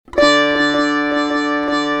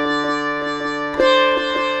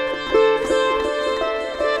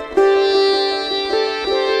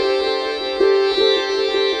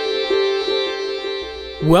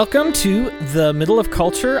Welcome to the Middle of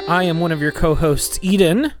Culture. I am one of your co-hosts,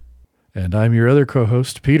 Eden. And I'm your other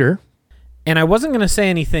co-host, Peter. And I wasn't going to say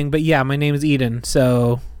anything, but yeah, my name is Eden,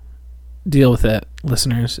 so deal with it,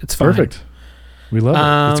 listeners. It's fine. Perfect. We love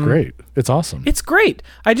it. It's great. It's awesome. It's great.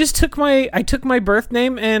 I took my birth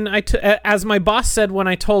name, and as my boss said when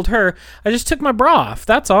I told her, I just took my bra off.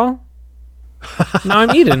 That's all. Now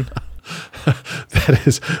I'm Eden. That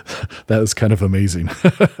is kind of amazing.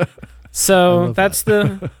 So that's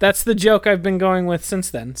the joke I've been going with since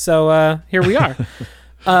then. So here we are.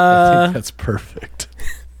 I think that's perfect.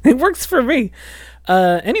 It works for me.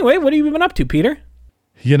 Anyway, what have you been up to, Peter?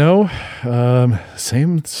 You know,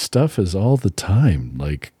 same stuff as all the time,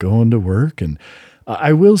 like going to work. And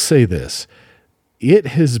I will say this, it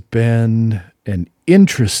has been an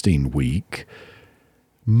interesting week.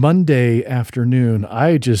 Monday afternoon,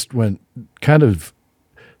 I just went kind of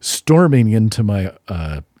storming into my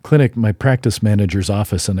clinic, my practice manager's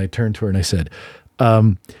office, and I turned to her and I said,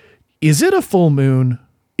 is it a full moon?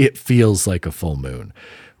 It feels like a full moon.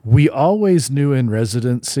 We always knew in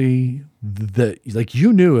residency that, like,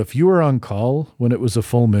 you knew if you were on call when it was a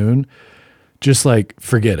full moon, just like,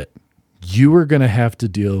 forget it. You were going to have to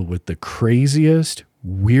deal with the craziest,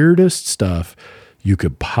 weirdest stuff you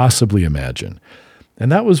could possibly imagine.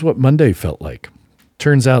 And that was what Monday felt like.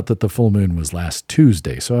 Turns out that the full moon was last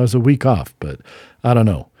Tuesday, so I was a week off, but I don't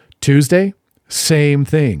know. Tuesday, same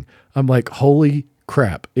thing. I'm like, holy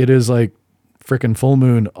crap. It is like freaking full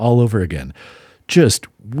moon all over again. Just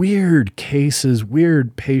weird cases,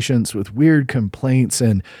 weird patients with weird complaints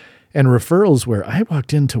and referrals where I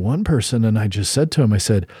walked into one person and I just said to him, I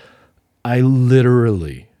said, I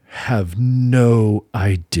literally have no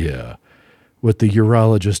idea what the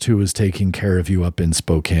urologist who was taking care of you up in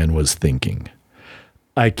Spokane was thinking.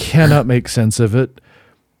 I cannot make sense of it,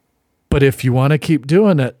 but if you want to keep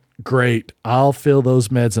doing it, great. I'll fill those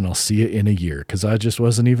meds and I'll see you in a year, because I just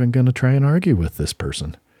wasn't even going to try and argue with this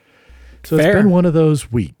person. So Fair. It's been one of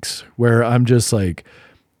those weeks where I'm just like,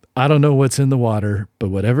 I don't know what's in the water, but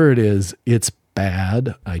whatever it is, it's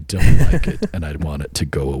bad. I don't like it, and I want it to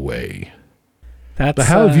go away. But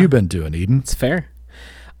how have you been doing, Eden? It's fair.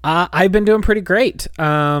 I've been doing pretty great.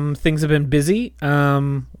 Things have been busy.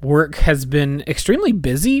 Work has been extremely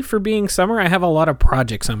busy for being summer. I have a lot of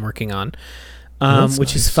projects I'm working on,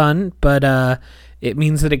 which is fun, but it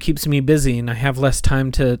means that it keeps me busy and I have less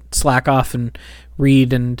time to slack off and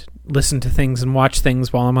read and listen to things and watch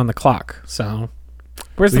things while I'm on the clock. So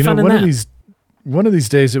where's the fun in that? One of these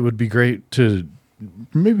days it would be great to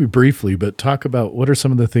maybe briefly, but talk about what are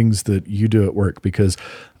some of the things that you do at work, because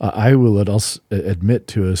I will also admit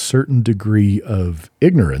to a certain degree of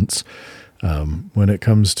ignorance when it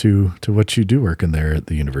comes to what you do working there at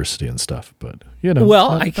the university and stuff. But, you know,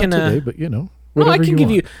 I can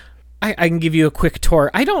give you a quick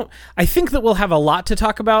tour. I think that we'll have a lot to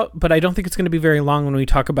talk about, but I don't think it's going to be very long when we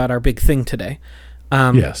talk about our big thing today.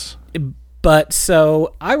 Yes. But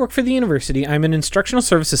so I work for the university. I'm an instructional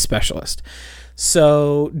services specialist.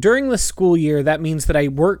 So during the school year, that means that I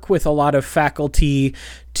work with a lot of faculty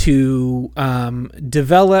to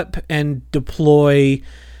develop and deploy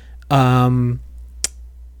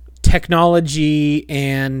technology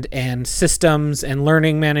and systems and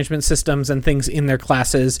learning management systems and things in their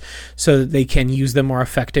classes so that they can use them more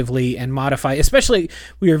effectively and modify. Especially,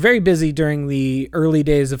 we were very busy during the early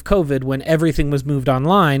days of COVID when everything was moved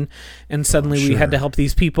online, and suddenly we had to help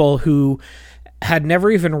these people who had never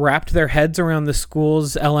even wrapped their heads around the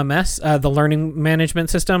school's LMS, the learning management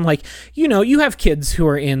system. Like, you know, you have kids who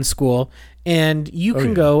are in school and you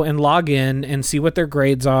can go and log in and see what their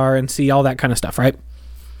grades are and see all that kind of stuff, right?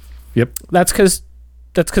 Yep. That's because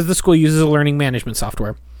the school uses a learning management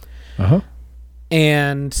software. Uh-huh.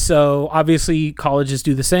 And so obviously colleges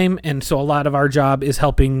do the same. And so a lot of our job is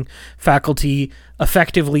helping faculty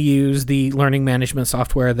effectively use the learning management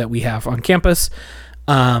software that we have on campus.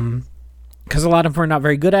 Because a lot of them are not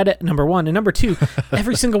very good at it, number one. And number two,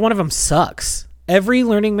 every single one of them sucks. Every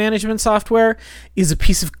learning management software is a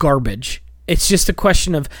piece of garbage. It's just a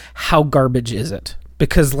question of how garbage is it?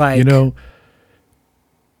 Because, like, you know,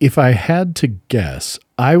 if I had to guess,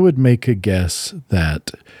 I would make a guess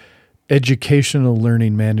that educational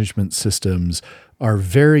learning management systems are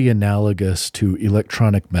very analogous to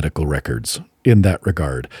electronic medical records in that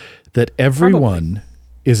regard, that everyone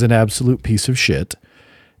is an absolute piece of shit,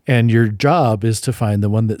 and your job is to find the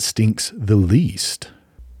one that stinks the least.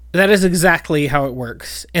 That is exactly how it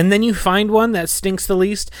works. And then you find one that stinks the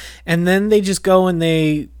least, and then they just go and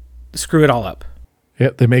they screw it all up. Yeah,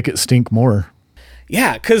 they make it stink more.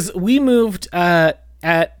 Yeah, because we moved at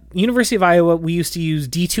University of Iowa, we used to use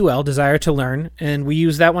D2L, Desire to Learn, and we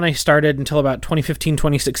used that when I started until about 2015,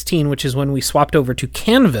 2016, which is when we swapped over to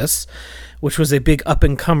Canvas, which was a big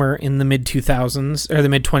up-and-comer in the mid-2000s, or the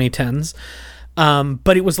mid-2010s.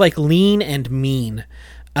 But it was like lean and mean.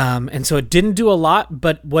 And so it didn't do a lot,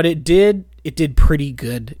 but what it did pretty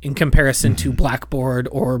good in comparison to Blackboard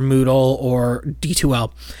or Moodle or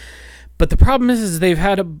D2L. But the problem is they've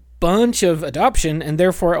had a bunch of adoption and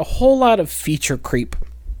therefore a whole lot of feature creep.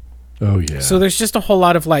 Oh, yeah. So there's just a whole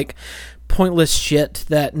lot of like pointless shit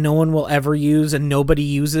that no one will ever use and nobody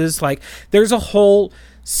uses. Like there's a whole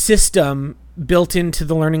system built into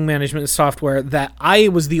the learning management software that I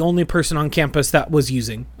was the only person on campus that was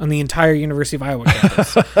using on the entire University of Iowa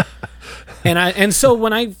campus. And so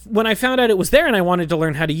when I found out it was there and I wanted to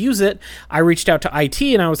learn how to use it, I reached out to IT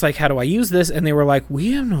and I was like, how do I use this? And they were like,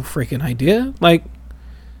 we have no freaking idea. Like,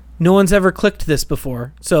 no one's ever clicked this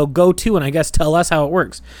before. So go to and I guess tell us how it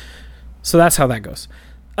works. So that's how that goes.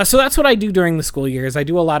 So that's what I do during the school years. I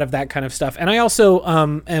do a lot of that kind of stuff. And I also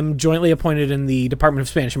am jointly appointed in the Department of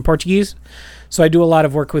Spanish and Portuguese. So I do a lot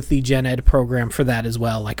of work with the Gen Ed program for that as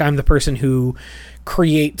well. Like I'm the person who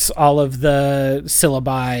creates all of the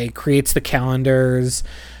syllabi, creates the calendars,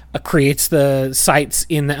 creates the sites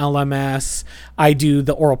in the LMS. I do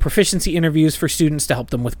the oral proficiency interviews for students to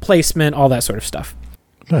help them with placement, all that sort of stuff.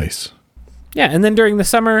 Nice. Yeah, and then during the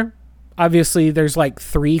summer, obviously there's like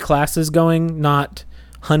 3 classes going, not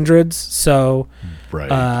hundreds. So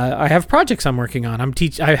right. I have projects I'm working on.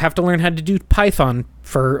 I have to learn how to do Python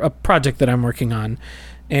for a project that I'm working on.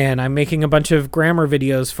 And I'm making a bunch of grammar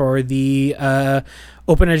videos for the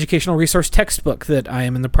Open Educational Resource textbook that I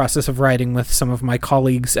am in the process of writing with some of my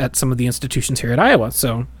colleagues at some of the institutions here at Iowa.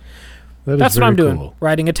 So that's what I'm doing. Cool.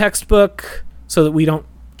 Writing a textbook so that we don't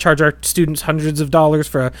charge our students hundreds of dollars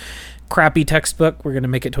for a crappy textbook. We're going to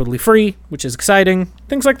make it totally free, which is exciting.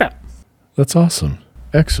 Things like that. That's awesome.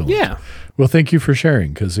 Excellent. Yeah. Well, thank you for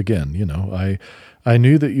sharing. Because again, I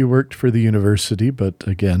knew that you worked for the university, but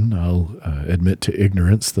again, I'll admit to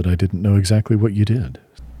ignorance that I didn't know exactly what you did.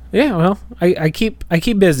 Yeah. Well, I keep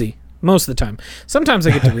busy most of the time. Sometimes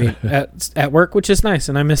I get to read at work, which is nice,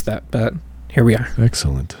 and I miss that. But here we are.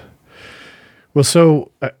 Excellent. Well,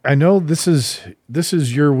 so I know this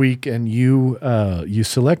is your week, and you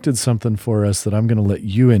selected something for us that I'm going to let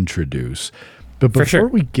you introduce. But before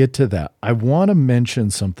we get to that, I want to mention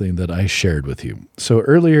something that I shared with you. So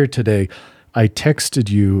earlier today, I texted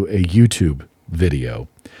you a YouTube video,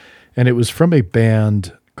 and it was from a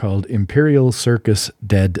band called Imperial Circus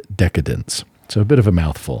Dead Decadence. So a bit of a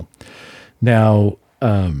mouthful. Now,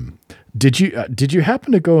 did you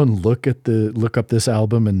happen to go and look up this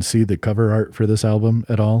album and see the cover art for this album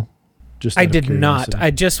at all? Just I did not. I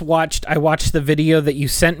watched the video that you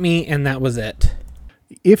sent me, and that was it.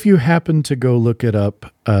 If you happen to go look it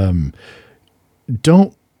up,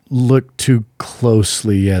 don't look too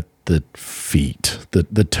closely at the feet,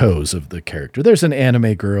 the toes of the character. There's an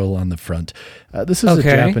anime girl on the front. This is a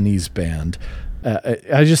Japanese band.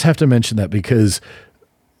 I just have to mention that because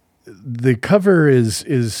the cover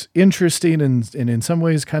is interesting and in some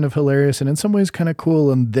ways kind of hilarious and in some ways kind of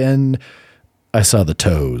cool. And then I saw the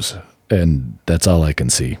toes, and that's all I can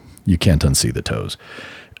see. You can't unsee the toes.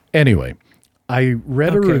 Anyway, I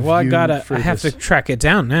read a review. Well, I have to track it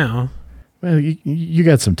down now. Well, you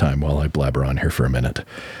got some time while I blabber on here for a minute.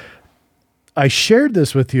 I shared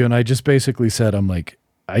this with you, and I just basically said, I'm like,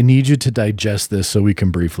 I need you to digest this so we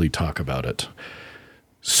can briefly talk about it.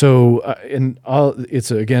 So,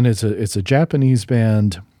 it's a Japanese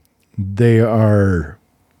band. They are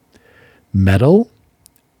metal,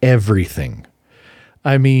 everything.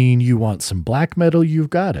 I mean, you want some black metal, you've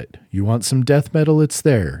got it. You want some death metal, it's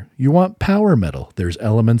there. You want power metal, there's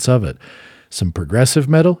elements of it. Some progressive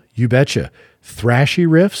metal, you betcha. Thrashy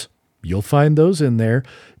riffs, you'll find those in there.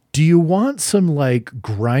 Do you want some like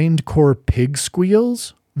grindcore pig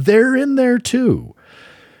squeals? They're in there too.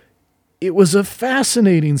 It was a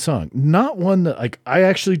fascinating song. Not one that I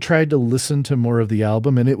actually tried to listen to more of the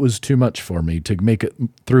album, and it was too much for me to make it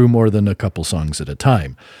through more than a couple songs at a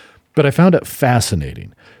time. But I found it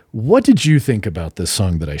fascinating. What did you think about this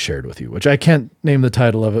song that I shared with you? Which I can't name the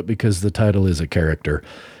title of it because the title is a character.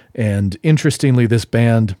 And interestingly, this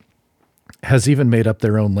band has even made up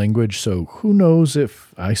their own language. So who knows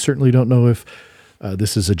I certainly don't know if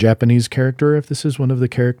this is a Japanese character, or if this is one of the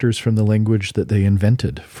characters from the language that they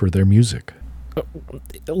invented for their music.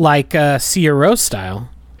 Like Sia Rose style.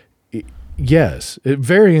 Yes.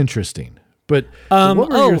 Very interesting. But what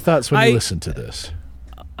were your thoughts when you listened to this?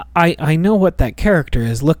 I know what that character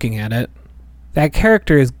is looking at it. That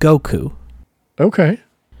character is Goku. Okay.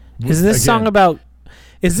 Is this song about...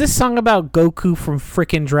 Is this song about Goku from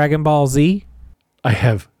frickin' Dragon Ball Z? I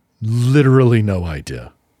have literally no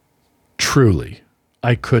idea. Truly.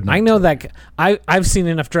 I couldn't. I know that I've seen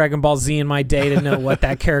enough Dragon Ball Z in my day to know what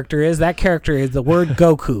that character is. That character is the word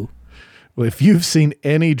Goku. Well, if you've seen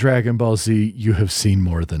any Dragon Ball Z, you have seen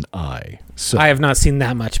more than I. So I have not seen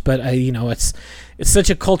that much, but it's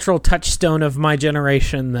such a cultural touchstone of my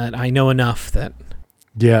generation that I know enough that.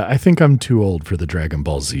 Yeah, I think I'm too old for the Dragon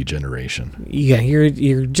Ball Z generation. Yeah,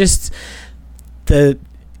 you're just the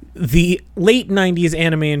late 90s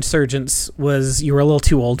anime insurgents you were a little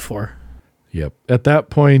too old for. Yep. At that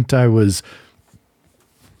point, I was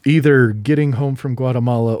either getting home from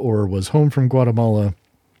Guatemala or was home from Guatemala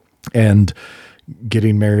and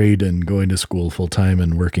getting married and going to school full time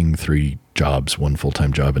and working 3 jobs, 1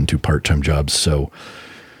 full-time job and 2 part-time jobs. So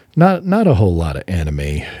not a whole lot of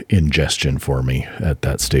anime ingestion for me at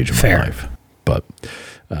that stage of my life. But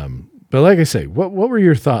like I say, what were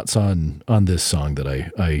your thoughts on this song that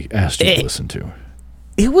I asked you to listen to?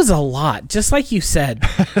 It was a lot, just like you said.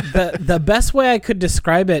 the best way I could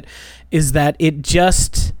describe it is that it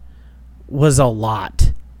just was a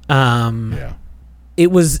lot. Yeah.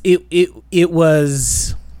 It was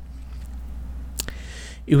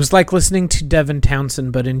like listening to Devin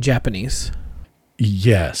Townsend, but in Japanese.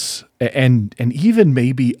 Yes, and even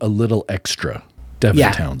maybe a little extra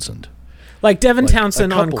Devin Townsend. Like Devin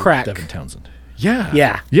Townsend on crack. Devin Townsend. Yeah.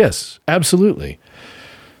 Yeah. Yes, absolutely.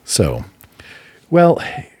 So, well,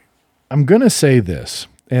 I'm going to say this,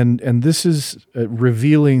 and this is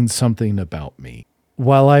revealing something about me.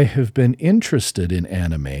 While I have been interested in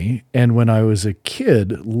anime, and when I was a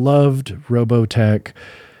kid, loved Robotech,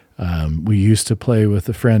 we used to play with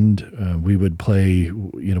a friend. We would play,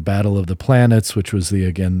 Battle of the Planets, which was the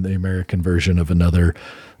American version of another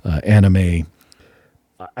anime.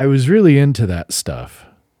 I was really into that stuff,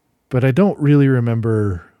 but I don't really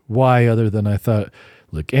remember why, other than I thought,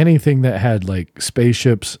 look, anything that had like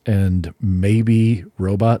spaceships and maybe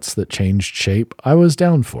robots that changed shape, I was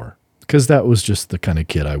down for, because that was just the kind of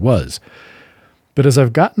kid I was. But as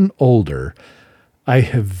I've gotten older, I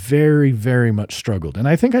have very, very much struggled. And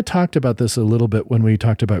I think I talked about this a little bit when we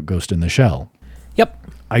talked about Ghost in the Shell. Yep.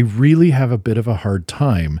 I really have a bit of a hard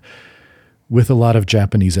time with a lot of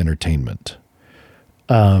Japanese entertainment.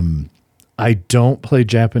 I don't play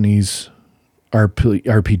Japanese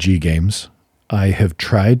RPG games. I have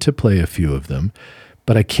tried to play a few of them,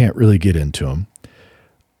 but I can't really get into them.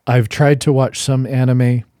 I've tried to watch some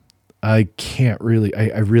anime. I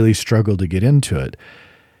really struggle to get into it.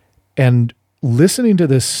 And listening to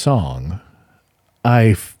this song,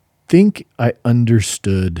 I think I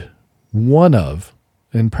understood one of,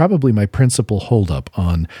 and probably my principal holdup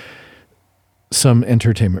on some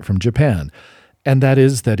entertainment from Japan. And that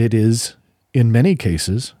is that it is, in many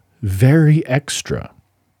cases, very extra.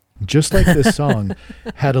 Just like this song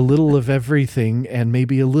had a little of everything and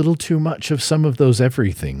maybe a little too much of some of those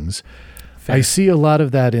everythings. Fair. I see a lot of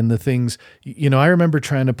that in the things, I remember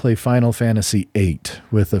trying to play Final Fantasy VIII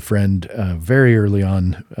with a friend very early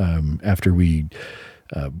on after we'd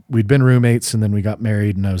been roommates, and then we got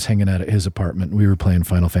married and I was hanging out at his apartment and we were playing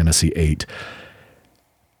Final Fantasy VIII.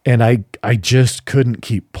 And I just couldn't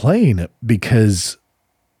keep playing it because,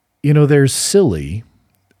 there's silly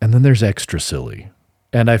and then there's extra silly.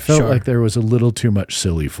 And I felt like there was a little too much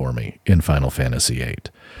silly for me in Final Fantasy VIII.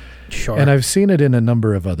 Sure. And I've seen it in a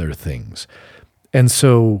number of other things. And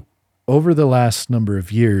so over the last number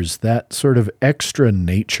of years, that sort of extra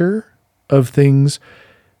nature of things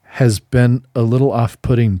has been a little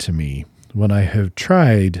off-putting to me when I have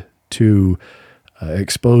tried to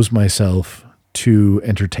expose myself to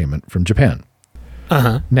entertainment from Japan.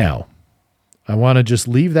 Uh-huh. Now, I want to just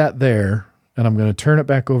leave that there, and I'm going to turn it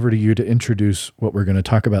back over to you to introduce what we're going to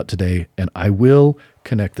talk about today, and I will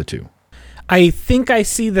connect the two. I think I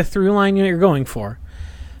see the through line you're going for,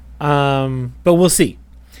 but we'll see.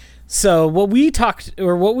 So what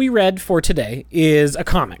we read for today is a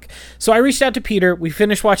comic. So I reached out to Peter. We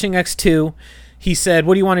finished watching X2. He said,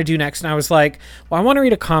 "What do you want to do next?" And I was like, "Well, I want to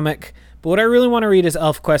read a comic, but what I really want to read is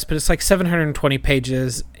ElfQuest, but it's like 720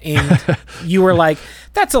 pages." And you were like,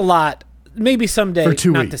 "That's a lot. Maybe someday, for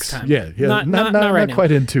 2 not weeks. This time. Yeah, not right now."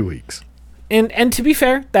 Quite in 2 weeks. And to be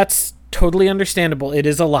fair, that's totally understandable. It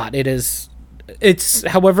is a lot. It's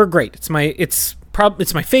however great. It's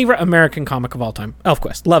my favorite American comic of all time.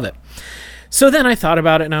 ElfQuest, love it. So then I thought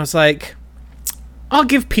about it and I was like, I'll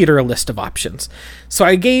give Peter a list of options. So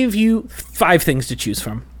I gave you 5 things to choose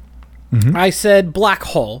from. Mm-hmm. I said Black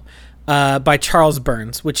Hole by Charles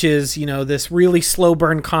Burns, which is, this really slow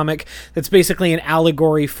burn comic that's basically an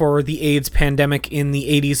allegory for the AIDS pandemic in the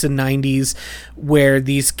 80s and 90s, where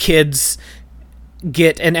these kids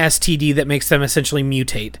get an STD that makes them essentially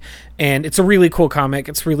mutate. And it's a really cool comic.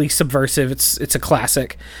 It's really subversive. It's a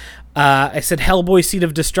classic. I said Hellboy Seed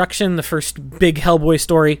of Destruction, the first big Hellboy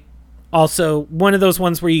story. Also, one of those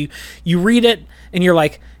ones where you read it and you're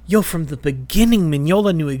like, yo, from the beginning,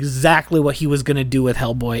 Mignola knew exactly what he was going to do with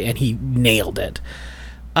Hellboy, and he nailed it.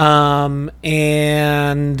 And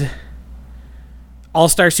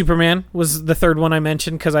All-Star Superman was the third one I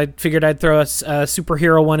mentioned because I figured I'd throw a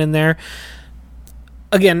superhero one in there.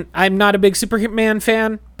 Again, I'm not a big Superman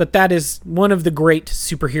fan, but that is one of the great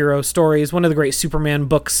superhero stories, one of the great Superman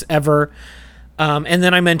books ever. And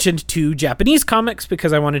then I mentioned 2 Japanese comics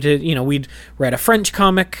because I wanted to, we'd read a French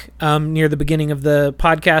comic near the beginning of the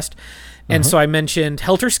podcast. And so I mentioned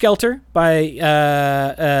Helter Skelter by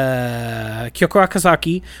Kyoko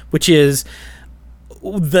Akazaki, which is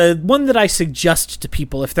the one that I suggest to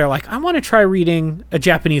people if they're like, I want to try reading a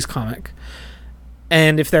Japanese comic.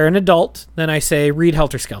 And if they're an adult, then I say read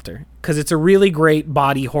Helter Skelter because it's a really great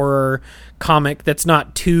body horror comic that's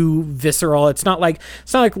not too visceral. It's not like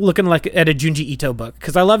looking like at a Junji Ito book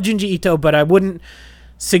because I love Junji Ito, but I wouldn't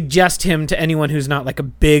suggest him to anyone who's not like a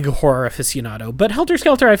big horror aficionado. But Helter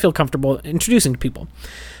Skelter, I feel comfortable introducing to people.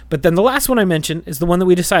 But then the last one I mentioned is the one that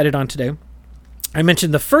we decided on today. I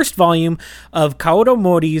mentioned the first volume of Kaoru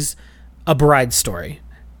Mori's A Bride Story,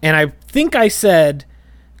 and I think I said,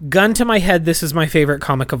 gun to my head, this is my favorite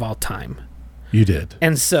comic of all time. You did.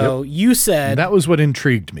 And so you said... And that was what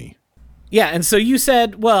intrigued me. Yeah, and so you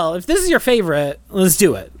said, well, if this is your favorite, let's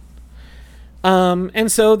do it.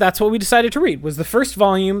 And so that's what we decided to read, was the first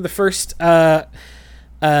volume, the first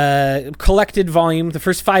collected volume, the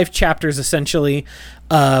first 5 chapters, essentially,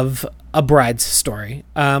 of A Bride's Story,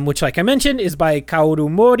 which, like I mentioned, is by Kaoru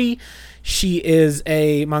Mori. She is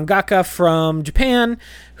a mangaka from Japan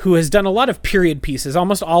who has done a lot of period pieces.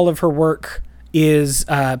 Almost all of her work is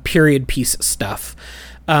period piece stuff.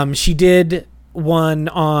 She did one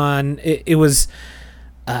on, it was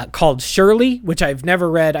called Shirley, which I've never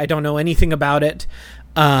read. I don't know anything about it.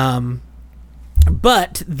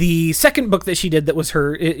 But the second book that she did that was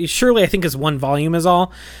Shirley, I think, is 1 volume is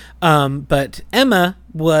all. But Emma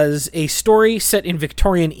was a story set in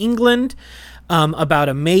Victorian England about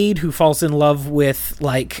a maid who falls in love with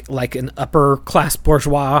like an upper class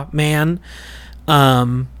bourgeois man,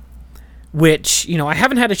 which, I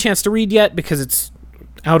haven't had a chance to read yet because it's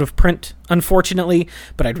out of print, unfortunately,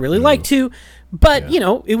 but I'd really like to. But,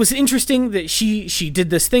 it was interesting that she did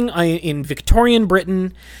this thing in Victorian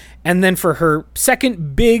Britain. And then for her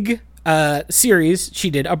second big series, she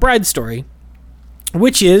did A Bride Story,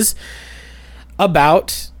 which is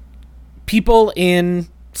about people in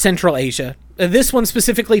Central Asia. This one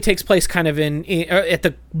specifically takes place kind of at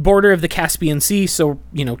the border of the Caspian Sea, so,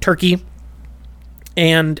 Turkey.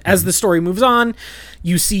 And as the story moves on,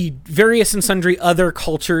 you see various and sundry other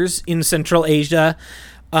cultures in Central Asia.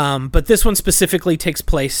 But this one specifically takes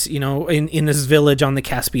place, in this village on the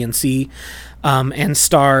Caspian Sea, and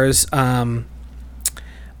stars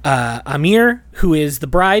Amir, who is the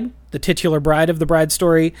bride, the titular bride of the Bride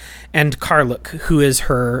Story, and Karluk, who is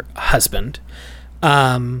her husband.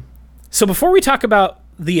 So before we talk about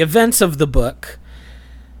the events of the book,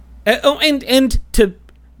 and to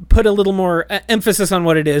put a little more emphasis on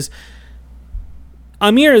what it is,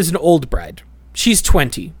 Amir is an old bride. She's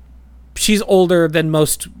 20. She's older than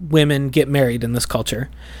most women get married in this culture.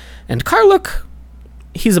 And Karluk,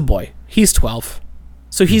 he's a boy. He's 12.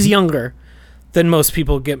 So he's younger than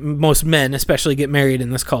most men especially get married in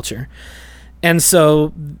this culture. And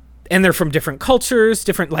they're from different cultures,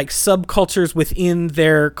 different like subcultures within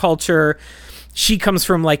their culture. She comes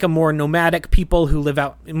from like a more nomadic people who live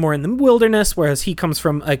out more in the wilderness, whereas he comes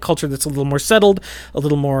from a culture that's a little more settled, a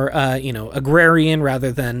little more, agrarian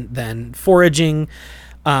rather than foraging.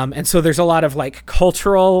 And so there's a lot of like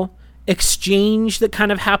cultural exchange that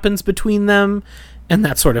kind of happens between them and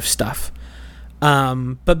that sort of stuff.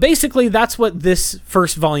 But basically that's what this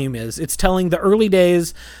first volume is. It's telling the early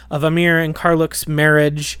days of Amir and Karluk's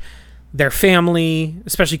marriage, their family,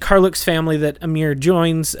 especially Karluk's family that Amir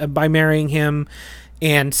joins by marrying him,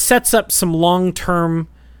 and sets up some long-term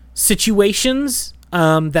situations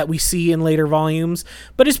that we see in later volumes,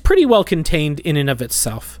 but is pretty well contained in and of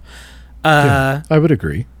itself. I would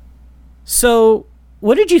agree. So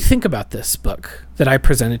what did you think about this book that I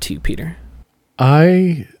presented to you, Peter?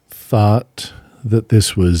 I thought that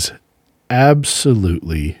this was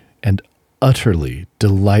absolutely and utterly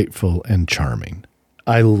delightful and charming.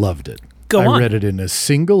 I loved it. I read it in a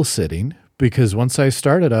single sitting because once I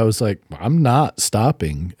started, I was like, I'm not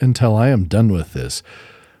stopping until I am done with this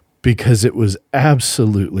because it was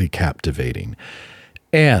absolutely captivating.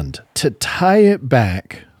 And to tie it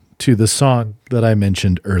back to the song that I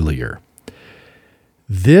mentioned earlier.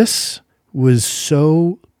 This was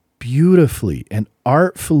so beautifully and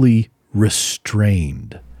artfully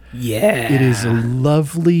restrained. Yeah. It is a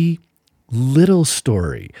lovely little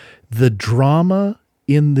story. The drama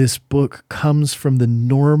in this book comes from the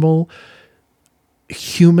normal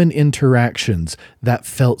human interactions that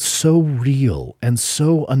felt so real and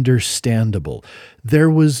so understandable. There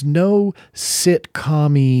was no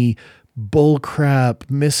sitcom-y bullcrap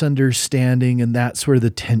misunderstanding, and that's where the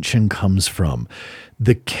tension comes from.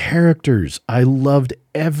 The characters, I loved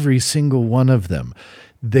every single one of them.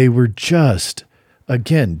 They were just,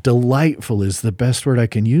 again, delightful is the best word I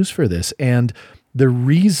can use for this. And the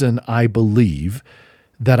reason I believe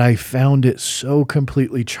that I found it so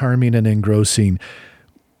completely charming and engrossing,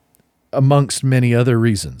 amongst many other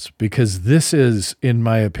reasons, because this is, in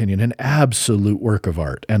my opinion, an absolute work of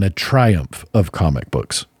art and a triumph of comic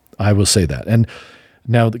books. I will say that. And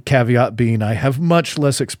now the caveat being, I have much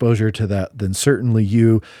less exposure to that than certainly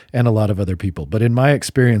you and a lot of other people. But in my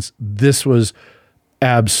experience, this was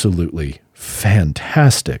absolutely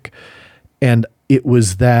fantastic. And it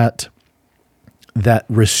was that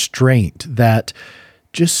restraint, that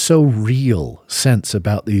just so real sense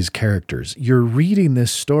about these characters. You're reading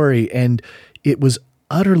this story and it was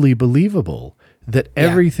utterly believable that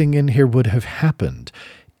everything in here would have happened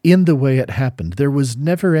in the way it happened. There was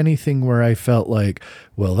never anything where I felt like,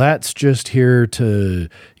 well, that's just here to,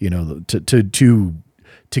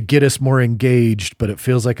 to get us more engaged, but it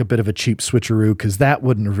feels like a bit of a cheap switcheroo because that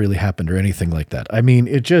wouldn't have really happened or anything like that. I mean,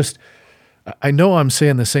 it just, I know I'm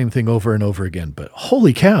saying the same thing over and over again, but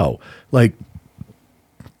holy cow, like,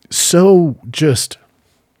 so just,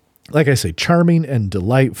 like I say, charming and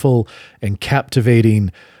delightful and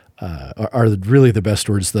captivating are really the best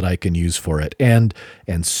words that I can use for it. And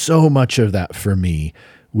so much of that for me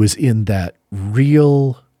was in that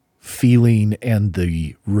real feeling and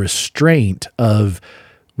the restraint of,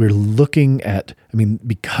 we're looking at, I mean,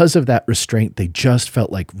 because of that restraint, they just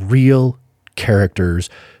felt like real characters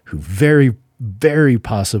who very, very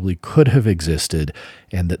possibly could have existed,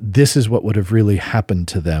 and that this is what would have really happened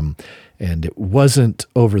to them. And it wasn't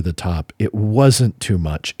over the top. It wasn't too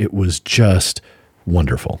much. It was just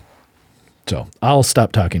wonderful. So I'll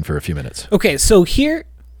stop talking for a few minutes. Okay, so here's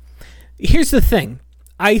the thing.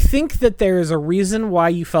 I think that there is a reason why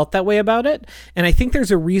you felt that way about it, and I think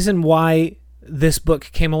there's a reason why this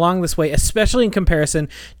book came along this way, especially in comparison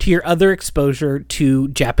to your other exposure to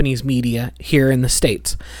Japanese media here in the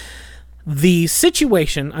States. The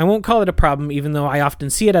situation, I won't call it a problem, even though I often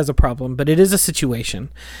see it as a problem, but it is a situation.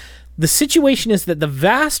 The situation is that the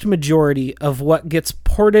vast majority of what gets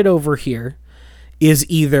ported over here is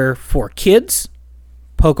either for kids,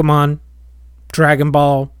 Pokemon, Dragon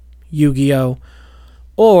Ball, Yu-Gi-Oh!,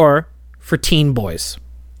 or for teen boys.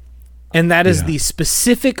 And that is the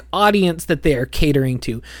specific audience that they are catering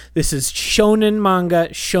to. This is shonen manga,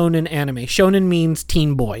 shonen anime. Shonen means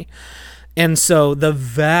teen boy. And so the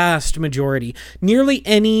vast majority, nearly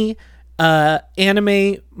any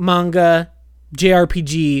anime, manga,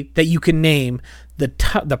 JRPG that you can name,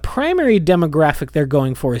 the primary demographic they're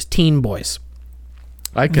going for is teen boys.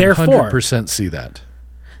 I can 100% see that.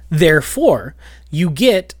 Therefore, you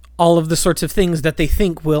get all of the sorts of things that they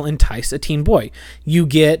think will entice a teen boy. You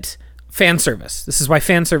get fan service. This is why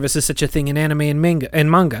fan service is such a thing in anime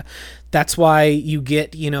and manga. That's why you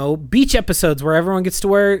get, beach episodes where everyone gets to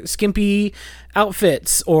wear skimpy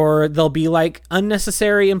outfits, or there'll be like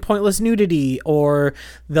unnecessary and pointless nudity, or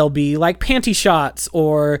there'll be like panty shots,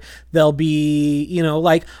 or there'll be,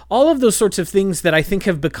 like all of those sorts of things that I think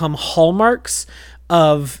have become hallmarks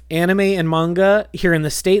of anime and manga here in the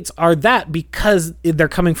States are that because they're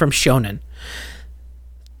coming from shonen.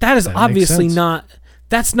 That is obviously not,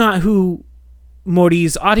 that's not who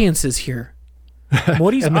Mori's audience is here.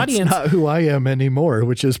 Mori's and audience, that's not who I am anymore,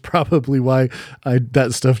 which is probably why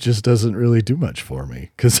that stuff just doesn't really do much for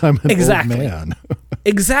me, because I'm an old man.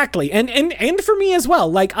 Exactly. And for me as well.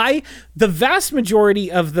 Like the vast majority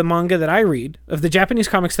of the manga that I read, of the Japanese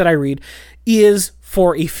comics that I read, is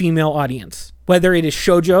for a female audience. Whether it is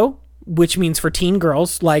shoujo, which means for teen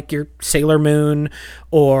girls, like your Sailor Moon,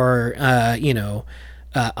 or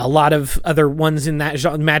a lot of other ones in that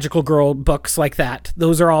genre, magical girl books like that.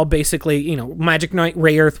 Those are all basically, Magic Knight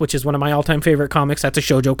Rayearth, which is one of my all-time favorite comics. That's a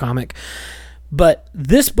shoujo comic. But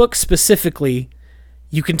this book specifically,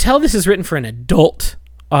 you can tell this is written for an adult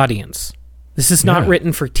audience. This is not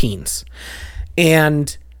written for teens.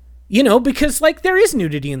 And, because like there is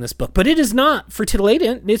nudity in this book, but it is not for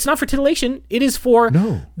titillation. It's not for titillation. It is for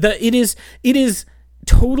it is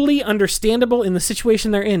totally understandable in the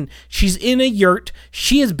situation they're in. She's in a yurt.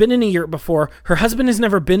 She has been in a yurt before. Her husband has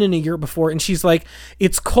never been in a yurt before, and she's like,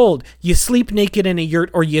 "It's cold. You sleep naked in a yurt,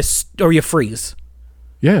 or you freeze."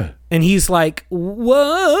 Yeah. And he's like,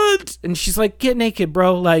 "What?" And she's like, "Get naked,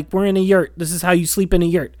 bro. Like, we're in a yurt. This is how you sleep in a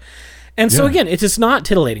yurt." And so again, it's just not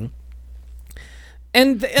titillating.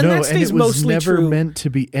 And that stays mostly true. It was never meant to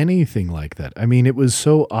be anything like that. I mean, it was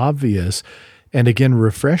so obvious, and again,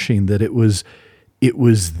 refreshing that it was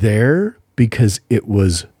there because it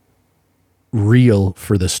was real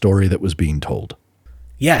for the story that was being told.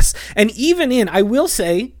 Yes. And even I will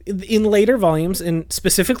say, in later volumes, and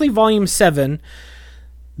specifically volume 7,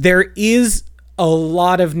 there is a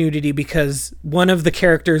lot of nudity because one of the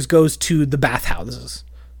characters goes to the bathhouses.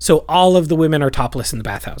 So all of the women are topless in the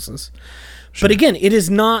bathhouses. Sure. But again, it is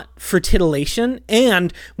not for titillation.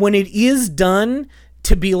 And when it is done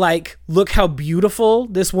to be like, look how beautiful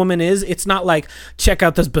this woman is, it's not like, check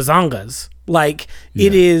out those bazongas. Like,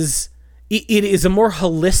 it is a more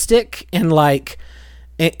holistic and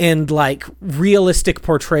realistic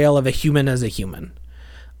portrayal of a human as a human.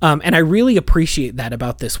 And I really appreciate that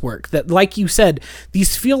about this work. That, like you said,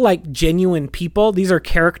 these feel like genuine people. These are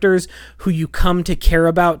characters who you come to care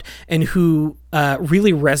about and who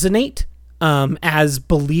really resonate as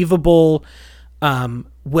believable,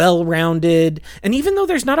 well-rounded. And even though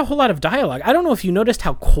there's not a whole lot of dialogue, I don't know if you noticed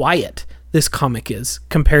how quiet this comic is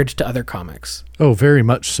compared to other comics. Oh, very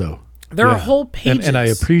much so. There are whole pages. And I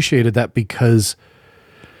appreciated that because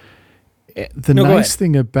the nice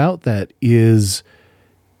thing about that is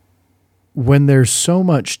when there's so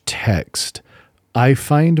much text, I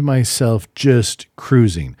find myself just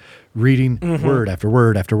cruising, reading word after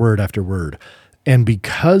word after word after word. And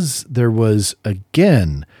because there was,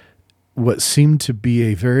 again, what seemed to be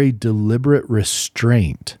a very deliberate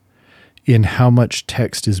restraint in how much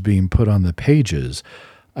text is being put on the pages,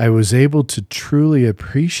 I was able to truly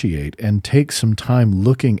appreciate and take some time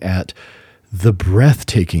looking at the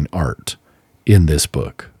breathtaking art in this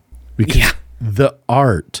book. Because the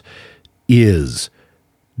art is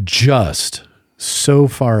just so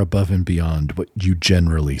far above and beyond what you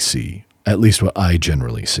generally see, at least what I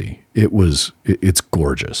generally see. It's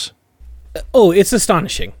gorgeous. Oh, it's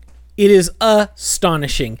astonishing. It is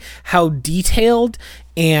astonishing how detailed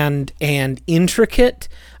and intricate.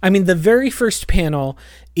 I mean, the very first panel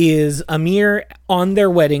is Amir on their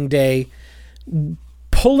wedding day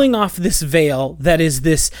pulling off this veil that is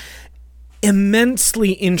this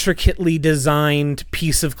immensely intricately designed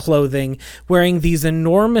piece of clothing, wearing these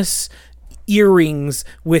enormous earrings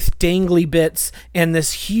with dangly bits and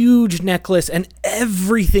this huge necklace, and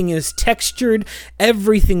everything is textured.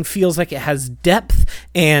 Everything feels like it has depth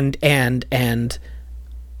and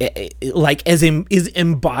like is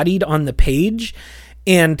embodied on the page.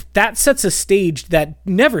 And that sets a stage that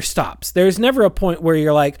never stops. There's never a point where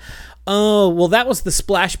you're like, oh, well, that was the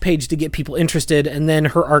splash page to get people interested, and then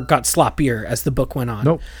her art got sloppier as the book went on.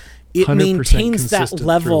 Nope. It maintains that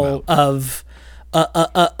level of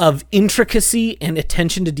intricacy and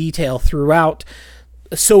attention to detail throughout,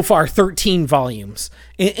 so far, 13 volumes.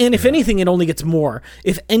 And if anything, it only gets more.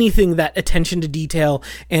 If anything, that attention to detail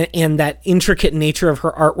and that intricate nature of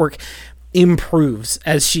her artwork improves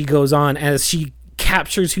as she goes on, as she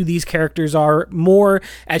captures who these characters are more,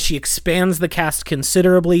 as she expands the cast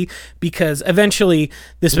considerably, because eventually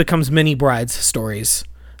this becomes many brides stories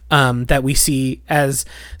that we see. As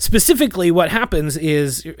specifically what happens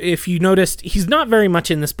is, if you noticed, he's not very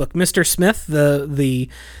much in this book. Mr. Smith, the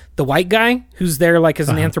white guy who's there like as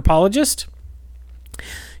an anthropologist,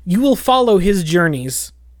 you will follow his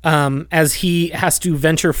journeys as he has to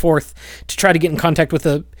venture forth to try to get in contact with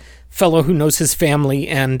a fellow who knows his family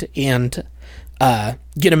and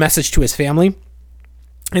get a message to his family.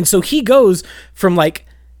 And so he goes from like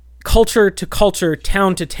culture to culture,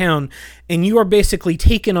 town to town, and you are basically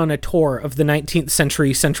taken on a tour of the 19th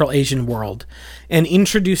century Central Asian world and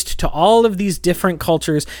introduced to all of these different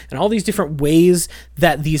cultures and all these different ways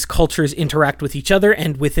that these cultures interact with each other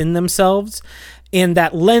and within themselves. And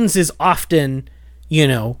that lens is often,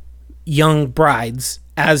 young brides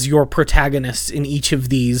as your protagonists in each of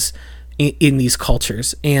these, in these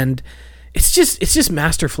cultures. And it's just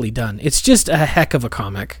masterfully done. It's just a heck of a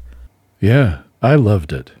comic. Yeah, I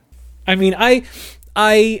loved it. I mean,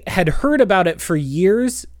 I had heard about it for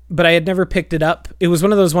years, but I had never picked it up. It was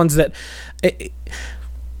one of those ones that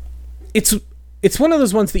it's one of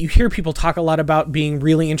those ones that you hear people talk a lot about being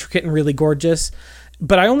really intricate and really gorgeous,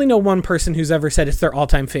 but I only know one person who's ever said it's their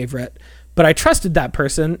all-time favorite. But I trusted that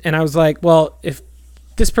person, and I was like, well, if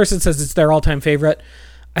this person says it's their all-time favorite,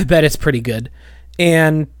 I bet it's pretty good.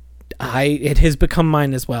 And it has become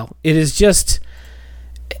mine as well. It is just,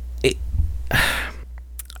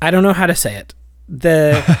 I don't know how to say it.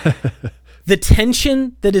 The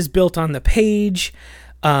tension that is built on the page,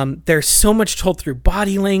 there's so much told through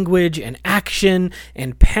body language and action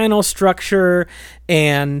and panel structure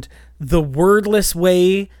and the wordless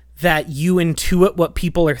way that you intuit what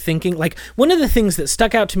people are thinking. Like, one of the things that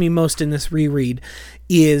stuck out to me most in this reread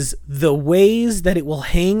is the ways that it will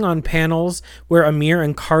hang on panels where Amir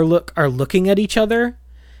and Karluk are looking at each other,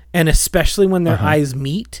 and especially when their eyes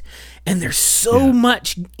meet. And there's so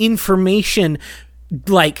much information,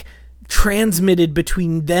 like, transmitted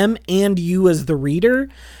between them and you as the reader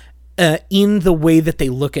in the way that they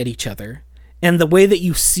look at each other. And the way that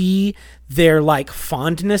you see their, like,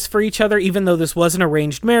 fondness for each other, even though this was an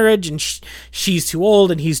arranged marriage and she's too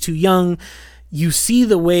old and he's too young, you see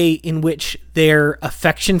the way in which their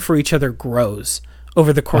affection for each other grows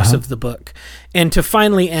over the course of the book. And to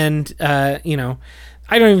finally end, I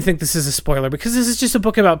don't even think this is a spoiler because this is just a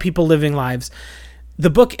book about people living lives.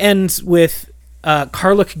 The book ends with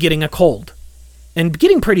Karluk getting a cold and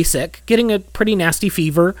getting pretty sick, getting a pretty nasty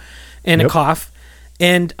fever and a cough.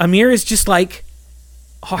 And Amir is just like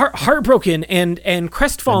heartbroken and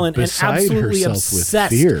crestfallen and absolutely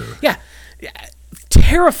obsessed. With fear. Yeah.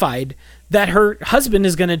 Terrified that her husband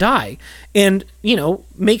is going to die and,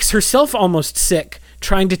 makes herself almost sick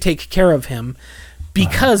trying to take care of him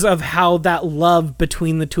because of how that love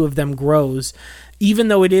between the two of them grows. Even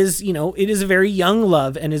though it is, it is a very young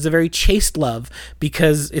love and is a very chaste love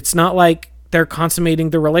because it's not like they're consummating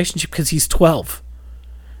the relationship because he's 12.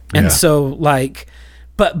 And so, like,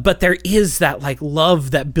 but there is that, like,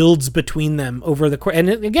 love that builds between them over the course. And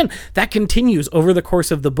again, that continues over the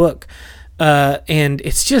course of the book. And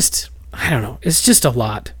it's just, I don't know, it's just a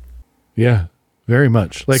lot. Yeah, very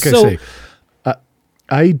much. Like I say,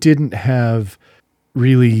 I didn't have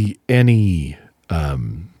really any...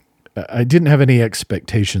 I didn't have any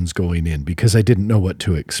expectations going in because I didn't know what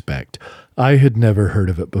to expect. I had never heard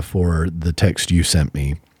of it before the text you sent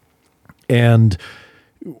me. And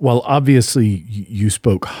while obviously you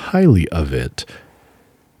spoke highly of it,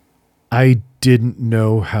 I didn't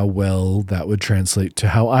know how well that would translate to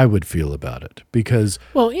how I would feel about it. Because,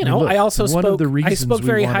 look, I also spoke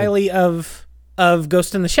very highly of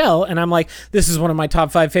Ghost in the Shell, and I'm like, this is one of my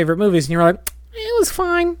top 5 favorite movies. And you're like, it was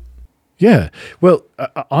fine. Yeah. Well,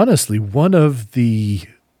 honestly, one of the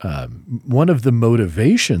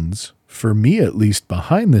motivations for me, at least,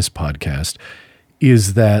 behind this podcast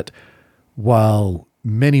is that while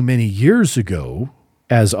many, many years ago,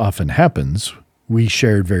 as often happens, we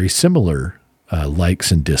shared very similar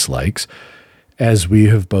likes and dislikes, as we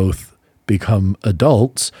have both become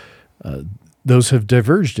adults, those have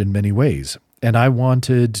diverged in many ways. And I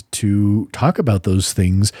wanted to talk about those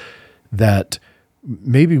things that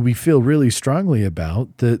maybe we feel really strongly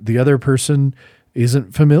about that the other person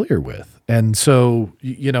isn't familiar with. And so,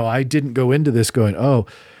 I didn't go into this going, oh,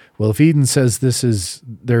 well, if Eden says this is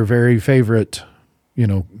their very favorite,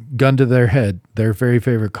 gun to their head, their very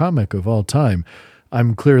favorite comic of all time,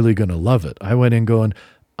 I'm clearly going to love it. I went in going,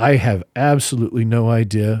 I have absolutely no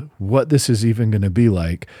idea what this is even going to be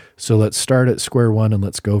like. So let's start at square one and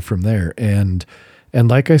let's go from there. And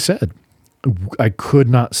like I said, I could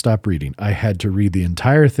not stop reading. I had to read the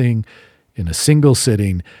entire thing in a single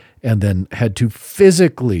sitting and then had to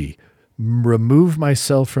physically remove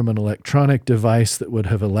myself from an electronic device that would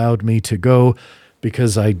have allowed me to go,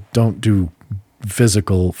 because I don't do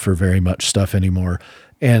physical for very much stuff anymore,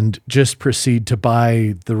 and just proceed to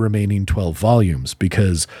buy the remaining 12 volumes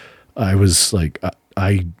because I was like,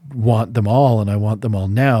 I want them all and I want them all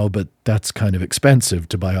now, but that's kind of expensive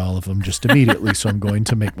to buy all of them just immediately. So I'm going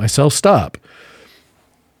to make myself stop.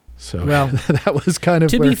 So that was kind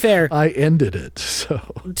of where I ended it. So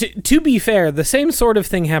to be fair, the same sort of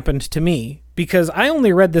thing happened to me because I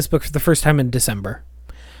only read this book for the first time in December.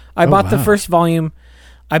 I bought the first volume.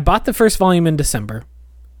 I bought the first volume in December.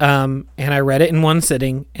 And I read it in one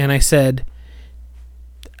sitting and I said,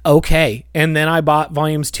 okay. And then I bought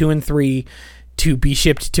volumes 2 and 3 to be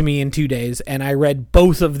shipped to me in 2 days. And I read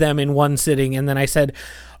both of them in one sitting. And then I said,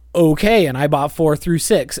 okay. And I bought 4 through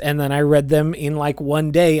 6. And then I read them in like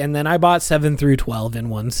one day. And then I bought 7 through 12 in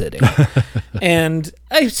one sitting. And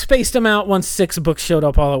I spaced them out once 6 books showed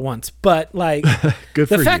up all at once. But like, the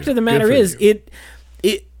fact of the matter is it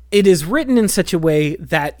is written in such a way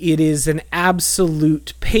that it is an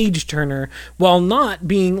absolute page turner, while not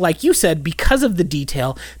being, like you said, because of the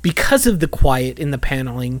detail, because of the quiet in the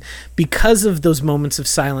paneling, because of those moments of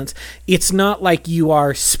silence. It's not like you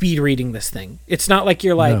are speed reading this thing. It's not like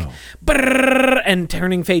you're like, and and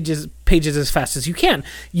turning pages as fast as you can.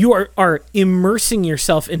 You are immersing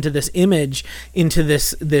yourself into this image, into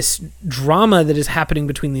this drama that is happening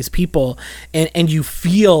between these people, and you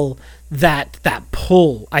feel that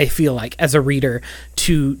pull, I feel like, as a reader,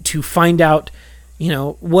 to find out,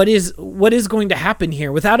 what is going to happen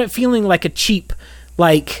here, without it feeling like a cheap,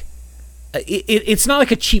 like it's not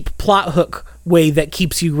like a cheap plot hook way that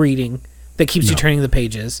keeps you reading, that keeps you turning the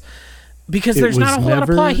pages, because there's not a whole lot of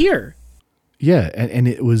plot here. Yeah, and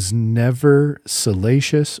it was never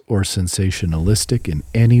salacious or sensationalistic in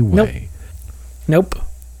any way. Nope.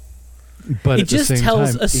 But it at the just same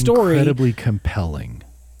tells time, a story, incredibly compelling.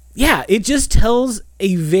 Yeah, it just tells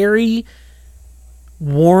a very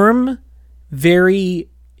warm, very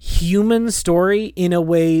human story in a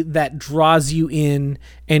way that draws you in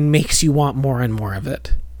and makes you want more and more of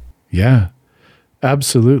it. Yeah,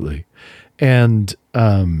 absolutely. And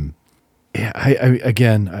I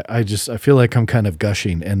feel like I'm kind of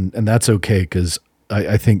gushing, and that's okay, because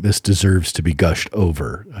I think this deserves to be gushed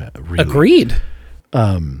over. Really. Agreed.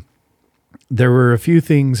 There were a few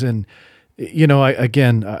things, and I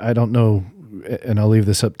don't know, and I'll leave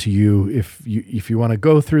this up to you if you want to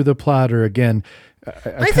go through the plot, or again,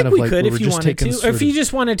 I think we could if you wanted to, or if you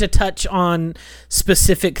just wanted to touch on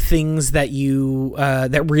specific things that you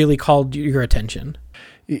that really called your attention.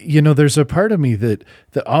 There's a part of me that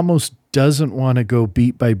almost doesn't want to go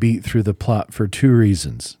beat by beat through the plot for two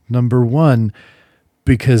reasons. Number one,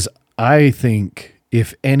 because I think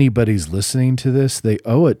if anybody's listening to this, they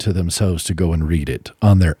owe it to themselves to go and read it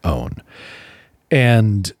on their own.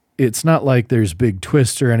 And it's not like there's big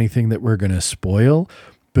twists or anything that we're going to spoil,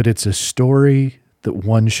 but it's a story that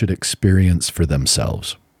one should experience for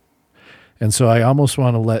themselves. And so I almost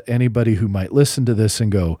want to let anybody who might listen to this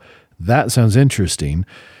and go, that sounds interesting.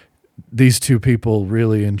 These two people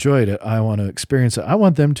really enjoyed it. I want to experience it. I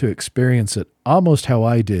want them to experience it almost how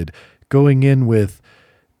I did, going in with,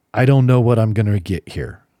 I don't know what I'm going to get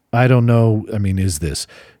here. I don't know. I mean, is this,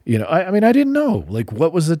 I didn't know, like,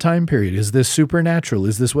 what was the time period? Is this supernatural?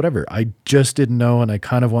 Is this whatever? I just didn't know. And I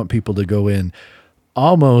kind of want people to go in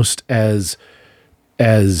almost how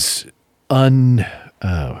am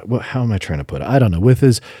I trying to put it? I don't know, with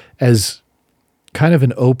as kind of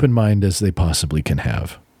an open mind as they possibly can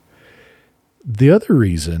have. The other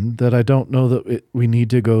reason that I don't know that we need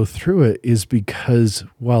to go through it is because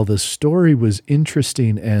while the story was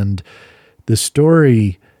interesting and the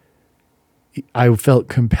story, I felt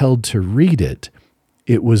compelled to read it,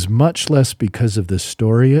 it was much less because of the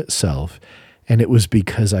story itself, and it was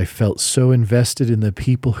because I felt so invested in the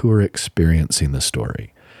people who are experiencing the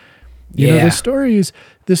story. The stories,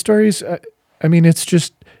 it's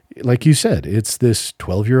just, like you said, it's this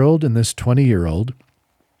 12-year-old and this 20-year-old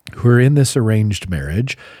who are in this arranged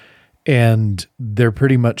marriage, and they're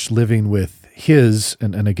pretty much living with his,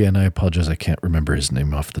 and again, I apologize, I can't remember his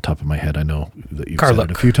name off the top of my head. I know that you've said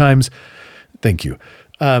it a few times. Thank you.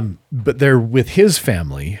 But they're with his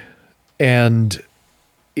family and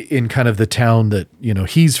in kind of the town that,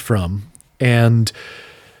 he's from, and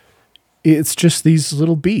it's just these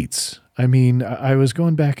little beats. I mean, I was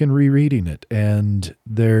going back and rereading it, and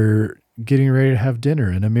they're getting ready to have dinner,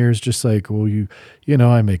 and Amir's just like, well,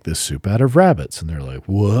 I make this soup out of rabbits. And they're like,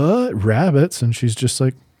 what? Rabbits? And she's just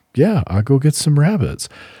like, yeah, I'll go get some rabbits.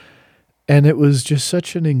 And it was just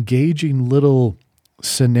such an engaging little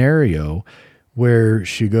scenario where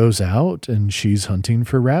she goes out and she's hunting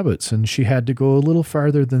for rabbits, and she had to go a little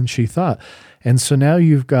farther than she thought. And so now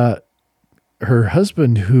you've got her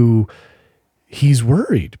husband who, he's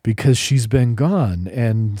worried because she's been gone.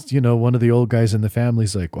 And, one of the old guys in the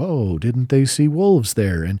family's like, whoa, didn't they see wolves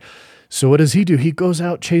there? And so what does he do? He goes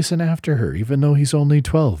out chasing after her, even though he's only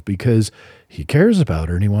 12, because he cares about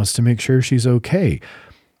her and he wants to make sure she's okay.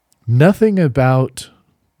 Nothing about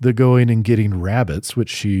the going and getting rabbits, which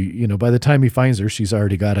she, by the time he finds her, she's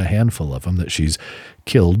already got a handful of them that she's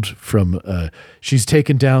killed from, she's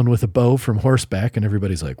taken down with a bow from horseback, and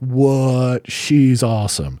everybody's like, what? She's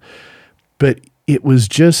awesome. But it was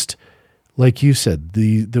just, like you said,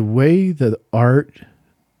 the way that art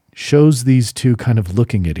shows these two kind of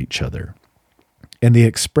looking at each other, and the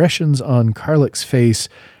expressions on Karlik's face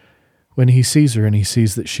when he sees her and he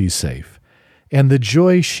sees that she's safe, and the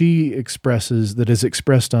joy she expresses that is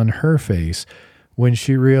expressed on her face when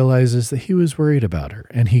she realizes that he was worried about her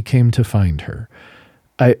and he came to find her.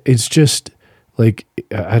 It's just like,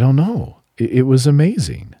 I don't know. It was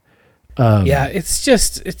amazing. It's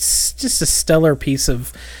just a stellar piece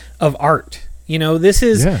of art. This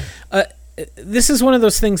is one of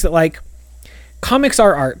those things that, like, comics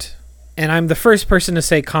are art, and I'm the first person to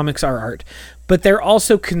say comics are art, but they're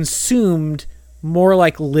also consumed more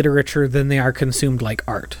like literature than they are consumed like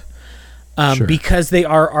art. Sure. Because they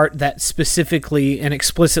are art that specifically and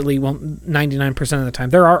explicitly, well, 99% of the time,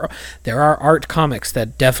 there are art comics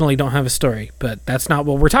that definitely don't have a story, but that's not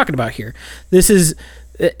what we're talking about here. This is,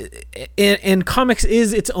 and comics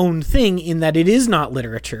is its own thing in that it is not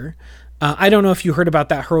literature. I don't know if you heard about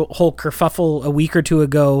that whole kerfuffle a week or two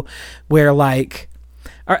ago where, like,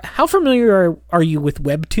 how familiar are you with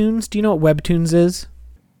Webtoons? Do you know what Webtoons is?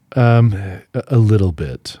 A little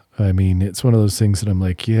bit. I mean, it's one of those things that I'm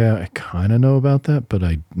like, yeah, I kind of know about that, but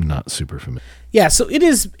I'm not super familiar. Yeah, so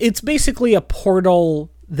it's basically a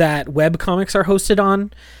portal that webcomics are hosted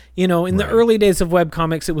on. You know, in the early days of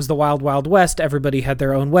webcomics, it was the Wild Wild West. Everybody had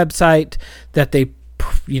their own website that they,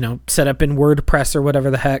 set up in WordPress or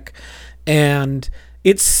whatever the heck. And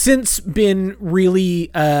it's since been really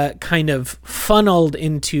kind of funneled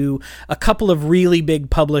into a couple of really big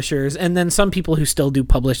publishers, and then some people who still do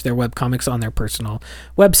publish their webcomics on their personal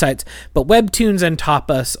websites. But Webtoons and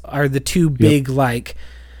Tapas are the two big like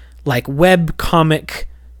webcomic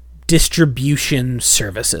distribution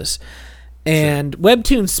services. And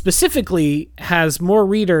Webtoons specifically has more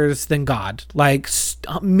readers than God. Like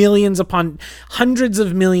millions upon hundreds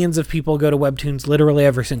of millions of people go to Webtoons literally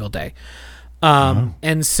every single day.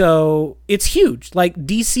 And so it's huge. Like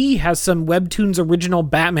DC has some Webtoons original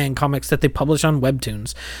Batman comics that they publish on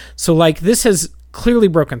Webtoons. So like this has clearly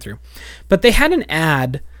broken through. But they had an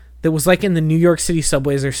ad that was like in the New York City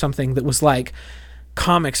subways or something that was like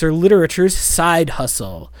comics or literature's side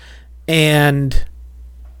hustle. And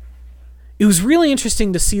it was really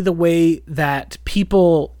interesting to see the way that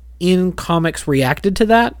people in comics reacted to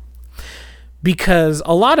that. Because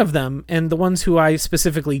a lot of them, and the ones who I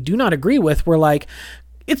specifically do not agree with, were like,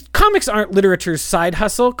 comics aren't literature's side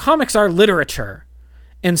hustle. Comics are literature.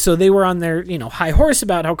 And so they were on their, high horse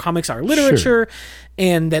about how comics are literature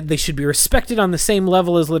and that they should be respected on the same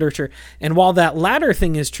level as literature. And while that latter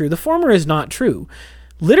thing is true, the former is not true.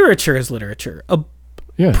 Literature is literature.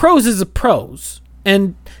 Prose is a prose.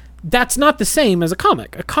 And that's not the same as a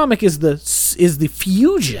comic. A comic is the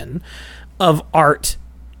fusion of art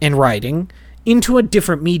and writing into a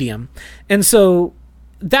different medium. And so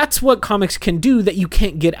that's what comics can do that you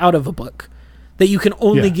can't get out of a book, that you can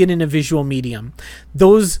only get in a visual medium.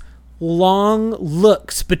 Those long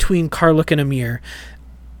looks between Karluk and Amir,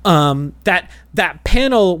 that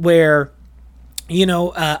panel where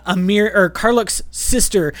Amir or Karluk's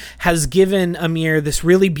sister has given Amir this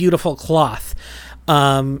really beautiful cloth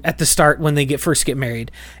at the start when they first get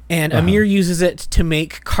married, and Amir uses it to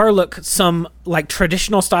make Karluk some like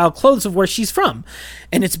traditional style clothes of where she's from,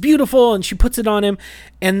 and it's beautiful, and she puts it on him,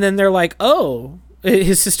 and then they're like, oh,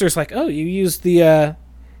 his sister's like, oh, you used the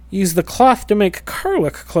cloth to make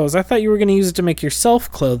Karluk clothes. I thought you were going to use it to make yourself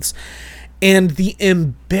clothes. And the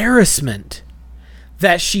embarrassment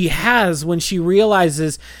that she has when she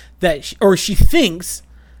realizes that she thinks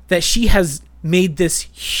that she has made this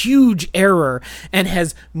huge error and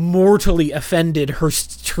has mortally offended her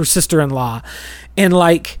sister-in-law. And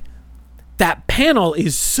like that panel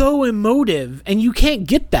is so emotive, and you can't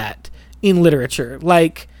get that in literature.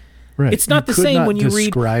 Like it's not the same when you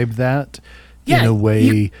describe that in a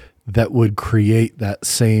way that would create that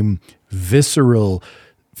same visceral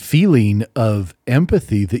feeling of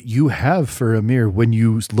empathy that you have for Amir when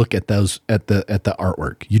you look at those at the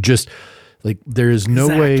artwork. You just like, there is no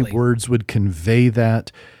way words would convey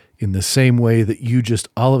that in the same way that you just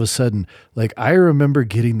all of a sudden, like, I remember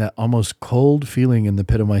getting that almost cold feeling in the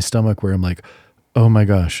pit of my stomach where I'm like, oh my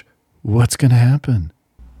gosh, what's going to happen?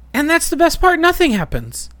 And that's the best part. Nothing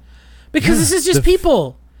happens because this is just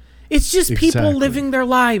people. It's just people living their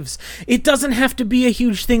lives. It doesn't have to be a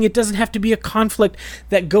huge thing. It doesn't have to be a conflict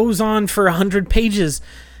that goes on for 100 pages.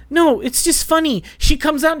 No, it's just funny. She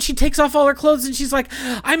comes out and she takes off all her clothes and she's like,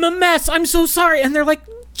 I'm a mess. I'm so sorry. And they're like,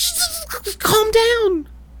 just calm down.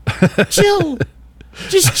 Chill.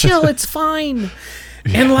 Just chill. It's fine.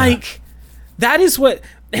 Yeah. And like, that is what,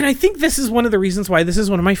 and I think this is one of the reasons why this is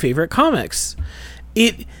one of my favorite comics.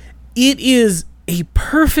 It is a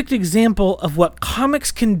perfect example of what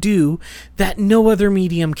comics can do that no other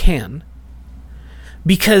medium can.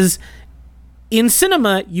 Because in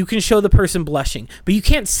cinema, you can show the person blushing, but you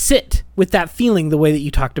can't sit with that feeling the way that you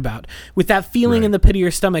talked about, with that feeling in the pit of your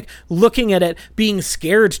stomach, looking at it, being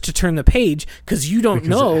scared to turn the page because you don't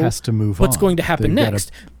know it has to move what's going to happen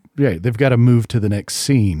next. They've got to move to the next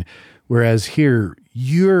scene. Whereas here,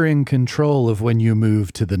 you're in control of when you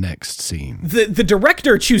move to the next scene. The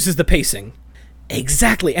director chooses the pacing.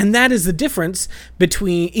 Exactly. And that is the difference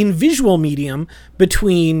in visual medium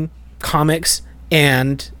between comics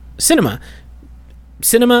and cinema.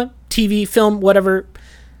 Cinema, TV, film, whatever,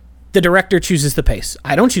 The director chooses the pace.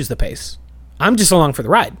 I don't choose the pace. I'm just along for the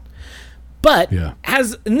ride. But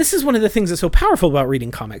and this is one of the things that's so powerful about reading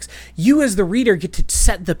comics, you as the reader get to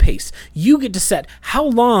set the pace. You get to set, how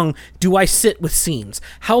long do I sit with scenes?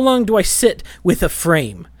 How long do I sit with a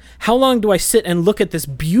frame? How long do I sit and look at this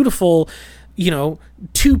beautiful,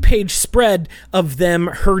 2-page spread of them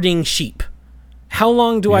herding sheep? How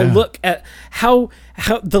long do I look at how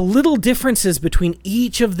the little differences between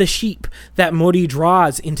each of the sheep that Mori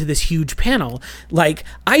draws into this huge panel? Like,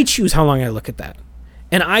 I choose how long I look at that.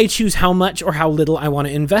 And I choose how much or how little I want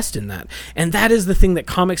to invest in that. And that is the thing that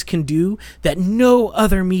comics can do that no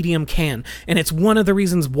other medium can. And it's one of the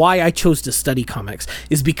reasons why I chose to study comics,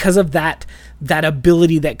 is because of that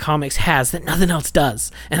ability that comics has that nothing else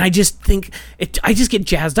does. And I just think I just get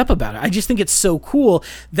jazzed up about it. I just think it's so cool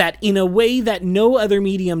that in a way that no other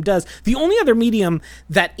medium does, the only other medium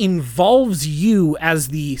that involves you as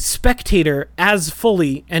the spectator as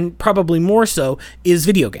fully, and probably more so, is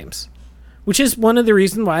video games. Which is one of the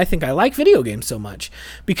reasons why I think I like video games so much.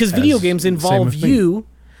 Because video games involve you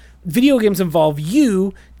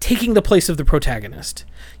taking the place of the protagonist.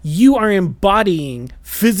 You are embodying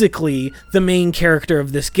physically the main character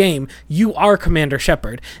of this game. You are Commander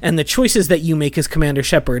Shepard. And the choices that you make as Commander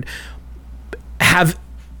Shepard have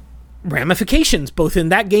ramifications, both in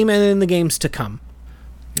that game and in the games to come.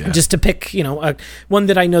 Yeah. Just to pick, one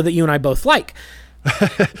that I know that you and I both like.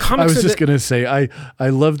 I was just going to say, I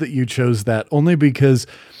love that you chose that, only because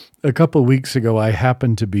a couple of weeks ago I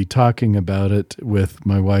happened to be talking about it with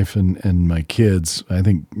my wife and my kids. I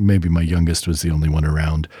think maybe my youngest was the only one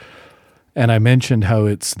around. And I mentioned how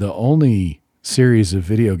it's the only series of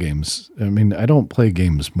video games. I mean, I don't play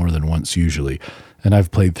games more than once usually. And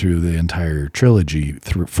I've played through the entire trilogy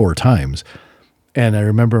 4 times. And I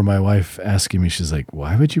remember my wife asking me, she's like,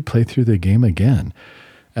 why would you play through the game again?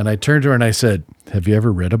 And I turned to her and I said, have you ever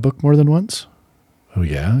read a book more than once? Oh,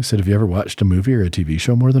 yeah. I said, have you ever watched a movie or a TV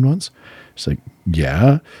show more than once? She's like,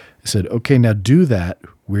 yeah. I said, okay, now do that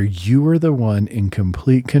where you are the one in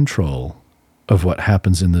complete control of what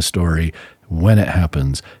happens in the story, when it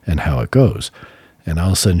happens, and how it goes. And all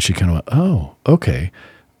of a sudden she kind of went, oh, okay.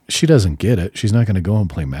 She doesn't get it. She's not going to go and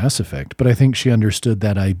play Mass Effect. But I think she understood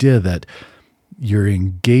that idea that you're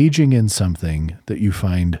engaging in something that you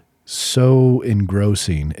find so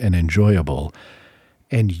engrossing and enjoyable,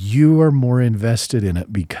 and you are more invested in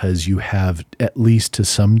it because you have, at least to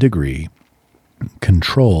some degree,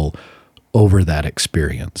 control over that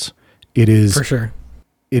experience. It is, for sure,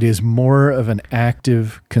 it is more of an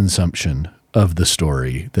active consumption of the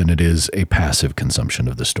story than it is a passive consumption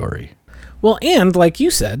of the story. Well, and like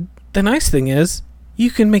you said, the nice thing is you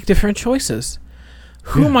can make different choices.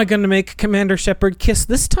 Who am I going to make Commander Shepard kiss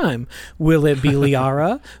this time? Will it be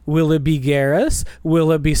Liara? Will it be Garrus?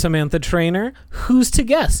 Will it be Samantha Trainer? Who's to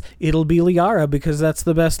guess? It'll be Liara, because that's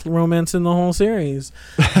the best romance in the whole series.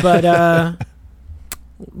 But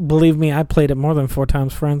believe me, I played it more than 4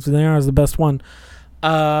 times. Friends, Liara is the best one.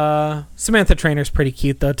 Samantha Trainer's pretty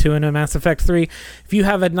cute though too in a Mass Effect 3. If you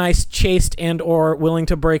have a nice, chaste and or willing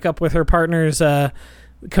to break up with her partner's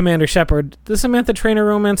Commander Shepard, the Samantha Trainer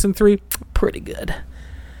romance in 3, pretty good.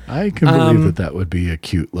 I can believe that would be a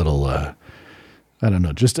cute little, I don't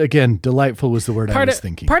know, just again, delightful was the word I was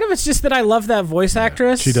thinking. Part of it's just that I love that voice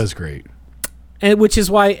actress. She does great. And which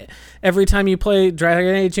is why every time you play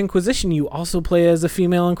Dragon Age Inquisition, you also play as a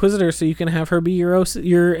female Inquisitor, so you can have her be your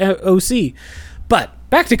OC. But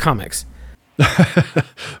back to comics.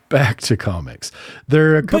 Back to comics.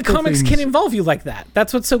 There are a couple But comics things... can involve you like that.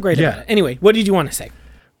 That's what's so great about it. Anyway, what did you want to say?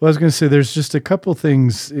 Well, I was going to say there's just a couple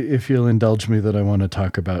things, if you'll indulge me, that I want to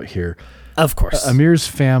talk about here. Of course. Amir's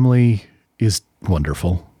family is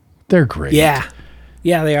wonderful. They're great. Yeah.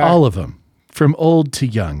 Yeah, they are. All of them, from old to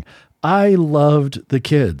young. I loved the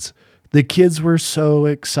kids. The kids were so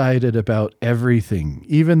excited about everything,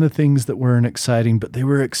 even the things that weren't exciting, but they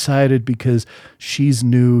were excited because she's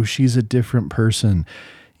new. She's a different person.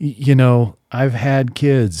 I've had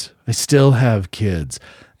kids. I still have kids.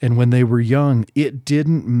 And when they were young, it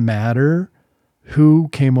didn't matter who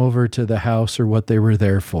came over to the house or what they were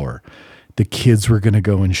there for. The kids were going to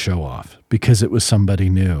go and show off because it was somebody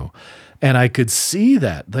new. And I could see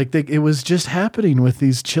that. It was just happening with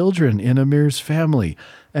these children in Amir's family.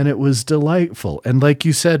 And it was delightful. And like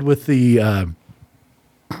you said with the,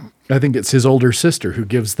 I think it's his older sister who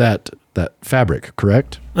gives that fabric,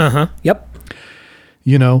 correct? Uh-huh. Yep.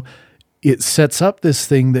 It sets up this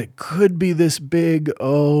thing that could be this big,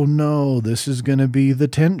 oh no, this is going to be the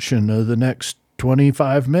tension of the next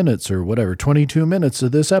 25 minutes or whatever, 22 minutes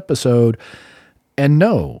of this episode. And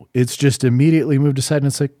no, it's just immediately moved aside, and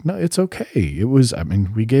it's like, no, it's okay. It was, I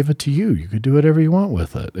mean, we gave it to you. You could do whatever you want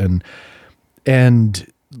with it.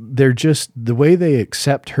 And they're just, the way they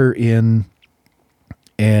accept her in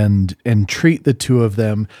and treat the two of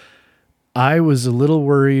them. I was a little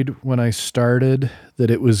worried when I started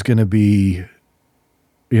that it was going to be,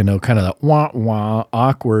 kind of that wah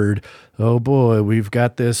awkward. Oh boy, we've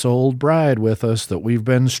got this old bride with us that we've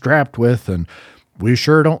been strapped with, and we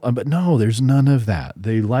sure don't. But no, there's none of that.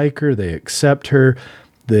 They like her. They accept her.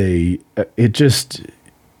 His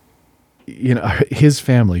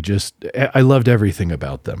family I loved everything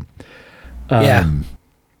about them. Yeah.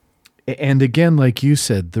 And again, like you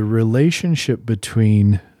said, the relationship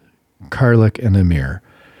between Karlik and Amir,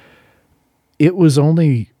 it was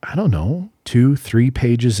only, 2-3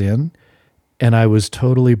 pages in, and I was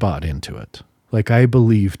totally bought into it. Like, I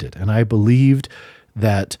believed it. And I believed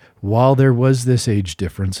that while there was this age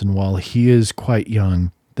difference and while he is quite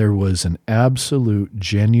young, there was an absolute,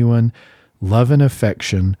 genuine love and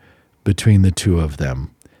affection between the two of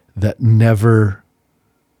them that never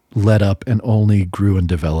let up and only grew and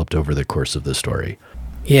developed over the course of the story.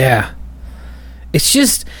 Yeah. It's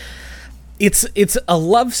just, it's a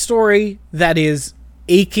love story that is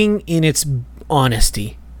aching in its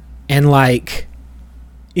honesty. And like,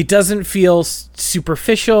 it doesn't feel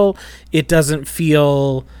superficial. It doesn't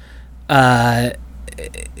feel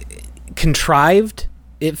contrived.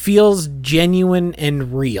 It feels genuine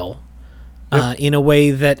and real in a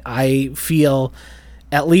way that I feel,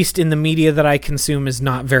 at least in the media that I consume, is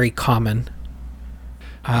not very common.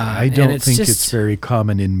 I don't think it's very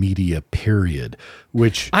common in media, period,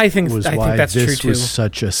 which I think that's this true was too.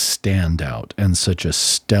 Such a standout and such a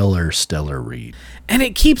stellar read. And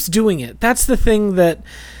it keeps doing it. That's the thing, that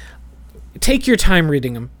take your time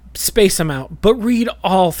reading them, space them out, but read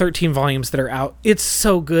all 13 volumes that are out. It's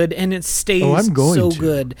so good, and it stays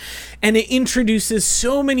good. And it introduces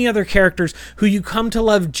so many other characters who you come to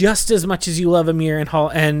love just as much as you love Amir and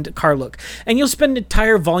Karlik. And you'll spend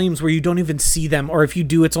entire volumes where you don't even see them, or if you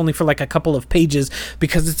do, it's only for like a couple of pages,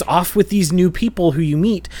 because it's off with these new people who you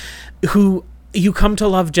meet, who you come to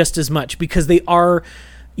love just as much, because they are,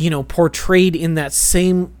 portrayed in that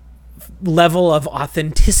same level of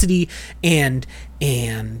authenticity and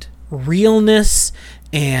realness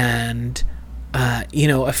and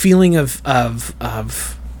a feeling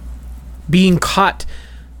of being caught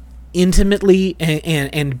intimately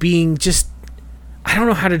and being just, I don't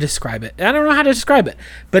know how to describe it,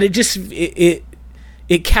 but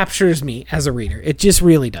it captures me as a reader. It just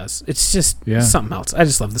really does. It's just something else. I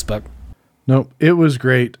just love this book. No, it was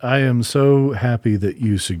great. I am so happy that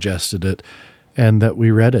you suggested it and that we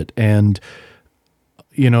read it. And,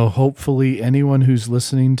 hopefully anyone who's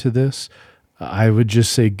listening to this, I would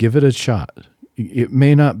just say, give it a shot. It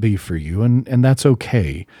may not be for you, and that's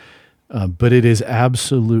okay. But it is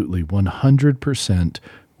absolutely 100%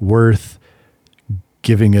 worth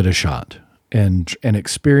giving it a shot and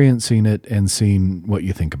experiencing it and seeing what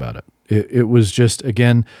you think about it. It was just,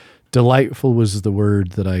 again, delightful was the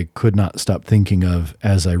word that I could not stop thinking of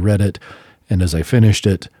as I read it and as I finished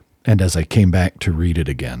it and as I came back to read it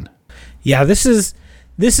again. Yeah, this is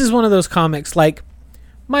one of those comics, like,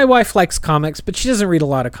 my wife likes comics, but she doesn't read a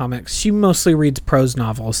lot of comics. She mostly reads prose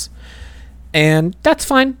novels. And that's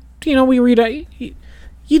fine. We read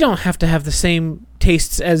you don't have to have the same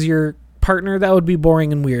tastes as your partner. That would be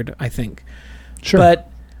boring and weird, I think. Sure. But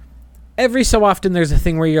every so often there's a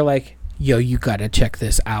thing where you're like, yo, you got to check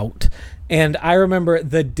this out. And I remember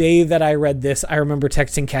the day that I read this, I remember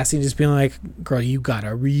texting Cassie and just being like, girl, you got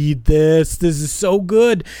to read this. This is so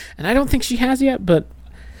good. And I don't think she has yet, but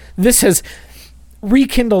this has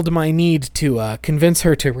rekindled my need to convince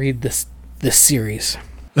her to read this series.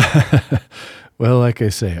 Well, like I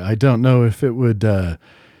say, I don't know if it would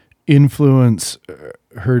influence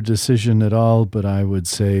her decision at all, but I would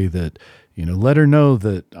say that, let her know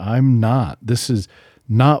that this is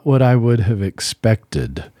not what I would have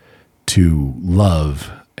expected to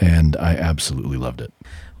love, and I absolutely loved it.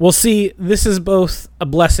 Well, see, this is both a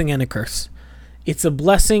blessing and a curse. It's a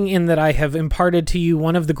blessing in that I have imparted to you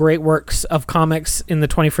one of the great works of comics in the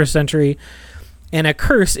 21st century, and a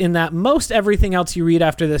curse in that most everything else you read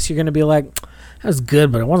after this, you're going to be like, that was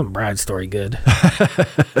good, but it wasn't Bride's story good.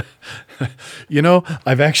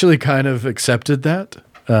 I've actually kind of accepted that.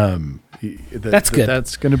 That's good.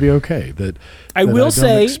 That's going to be okay. I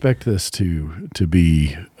don't expect this to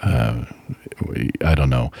be. I don't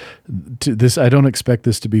know. I don't expect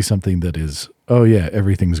this to be something that is. Oh yeah,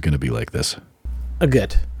 everything's going to be like this.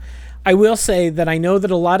 Good. I will say that I know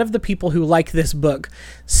that a lot of the people who like this book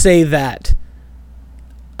say that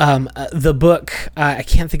The book, I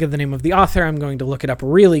can't think of the name of the author. I'm going to look it up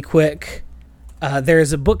really quick.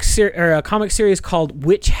 There's a or a comic series called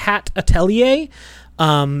Witch Hat Atelier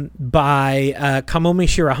by Kamome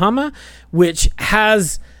Shirahama, which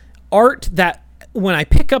has art that when I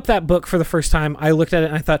pick up that book for the first time, I looked at it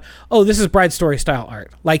and I thought, oh, this is Bride Story style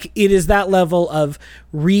art. Like, it is that level of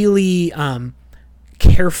really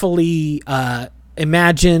carefully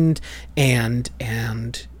imagined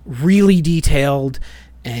and really detailed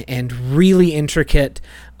and really intricate.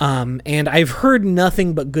 And I've heard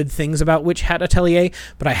nothing but good things about Witch Hat Atelier,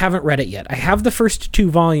 but I haven't read it yet. I have the first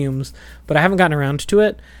 2 volumes, but I haven't gotten around to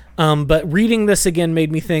it. But reading this again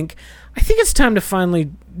made me think, I think it's time to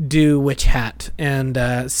finally do Witch Hat and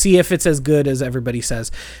see if it's as good as everybody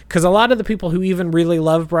says. Because a lot of the people who even really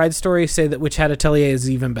love Bride Story say that Witch Hat Atelier is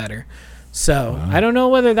even better. So I don't know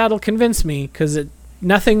whether that'll convince me, because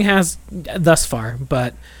nothing has thus far.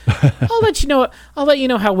 But I'll let you know. I'll let you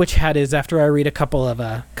know how Witch Hat is after I read a couple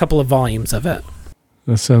of volumes of it.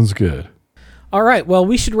 That sounds good. All right. Well,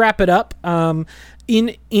 we should wrap it up.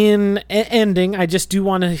 In ending, I just do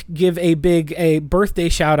want to give a birthday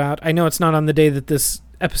shout out. I know it's not on the day that this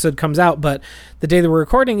episode comes out, but the day that we're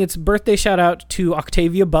recording, it's birthday shout out to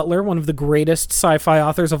Octavia Butler, one of the greatest sci-fi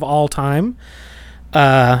authors of all time.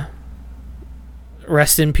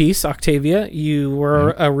 Rest in peace, Octavia. You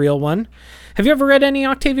were a real one. Have you ever read any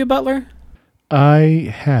Octavia Butler?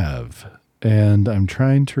 I have, and I'm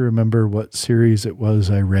trying to remember what series it was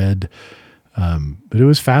I read. But it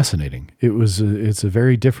was fascinating. It's a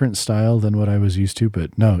very different style than what I was used to,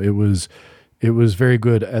 but no, it was very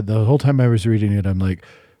good. The whole time I was reading it, I'm like,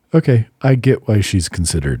 okay, I get why she's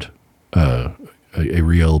considered a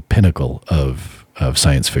real pinnacle of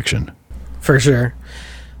science fiction. For sure.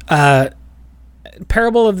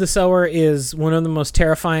 Parable of the Sower is one of the most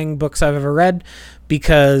terrifying books I've ever read,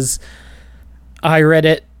 because I read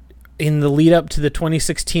it in the lead up to the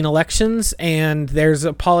 2016 elections, and there's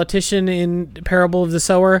a politician in Parable of the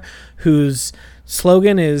Sower whose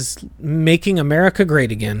slogan is "Making America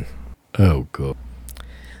Great Again." Oh, cool.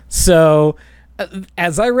 So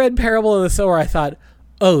as I read Parable of the Sower, I thought,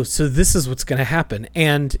 oh, so this is what's going to happen.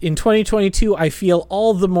 And in 2022, I feel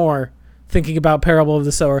all the more thinking about Parable of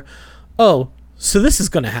the Sower. Oh, so this is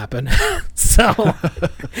going to happen. So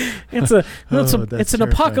it's an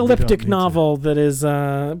apocalyptic novel that is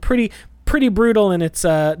pretty brutal in its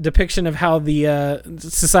depiction of how the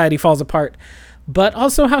society falls apart, but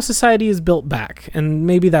also how society is built back. And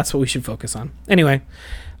maybe that's what we should focus on. Anyway,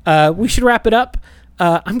 we should wrap it up.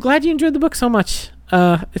 I'm glad you enjoyed the book so much.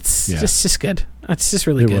 It's just good. It's just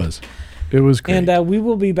really good. It was great. And we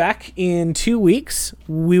will be back in 2 weeks.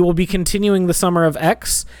 We will be continuing the Summer of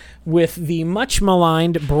X with the much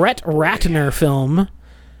maligned Brett Ratner film,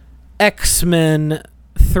 X-Men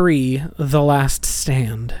 3: The Last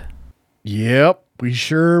Stand. Yep, we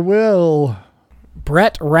sure will.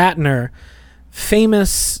 Brett Ratner,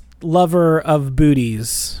 famous lover of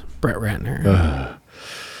booties. Brett Ratner.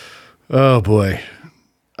 Oh boy.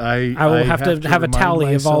 I will have to have a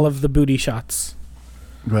tally of all of the booty shots.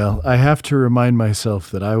 Well, I have to remind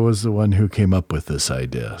myself that I was the one who came up with this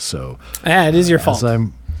idea. So it is your fault.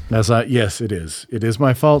 Yes, it is. It is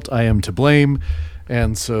my fault. I am to blame.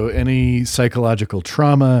 And so any psychological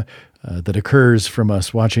trauma that occurs from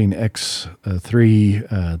us watching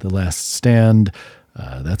X3, The Last Stand,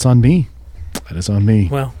 that's on me. That is on me.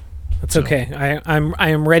 Well, that's okay. I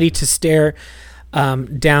am ready to stare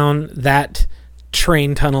down that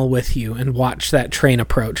train tunnel with you and watch that train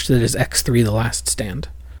approach that is X3, The Last Stand.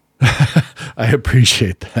 I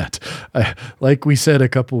appreciate that. Like we said a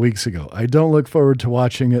couple weeks ago, I don't look forward to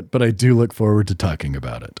watching it, but I do look forward to talking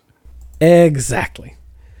about it. Exactly.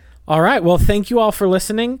 All right. Well, thank you all for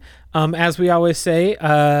listening. As we always say,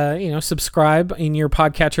 subscribe in your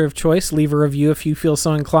podcatcher of choice. Leave a review if you feel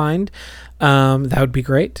so inclined. That would be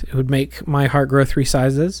great. It would make my heart grow 3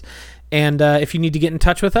 sizes. And if you need to get in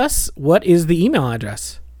touch with us, what is the email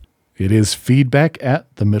address? It is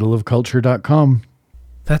feedback@themiddleofculture.com.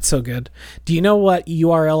 That's so good. Do you know what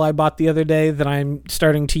URL I bought the other day that I'm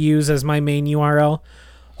starting to use as my main URL?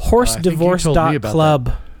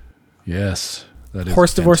 Horsedivorce.club. Yes, that is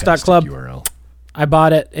Horsedivorce.club URL. I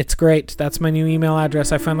bought it. It's great. That's my new email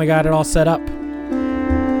address. I finally got it all set up.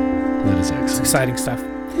 That is excellent. It's exciting stuff.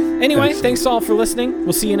 Anyway, thanks all for listening.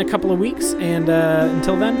 We'll see you in a couple of weeks. And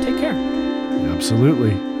until then, take care.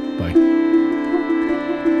 Absolutely. Bye.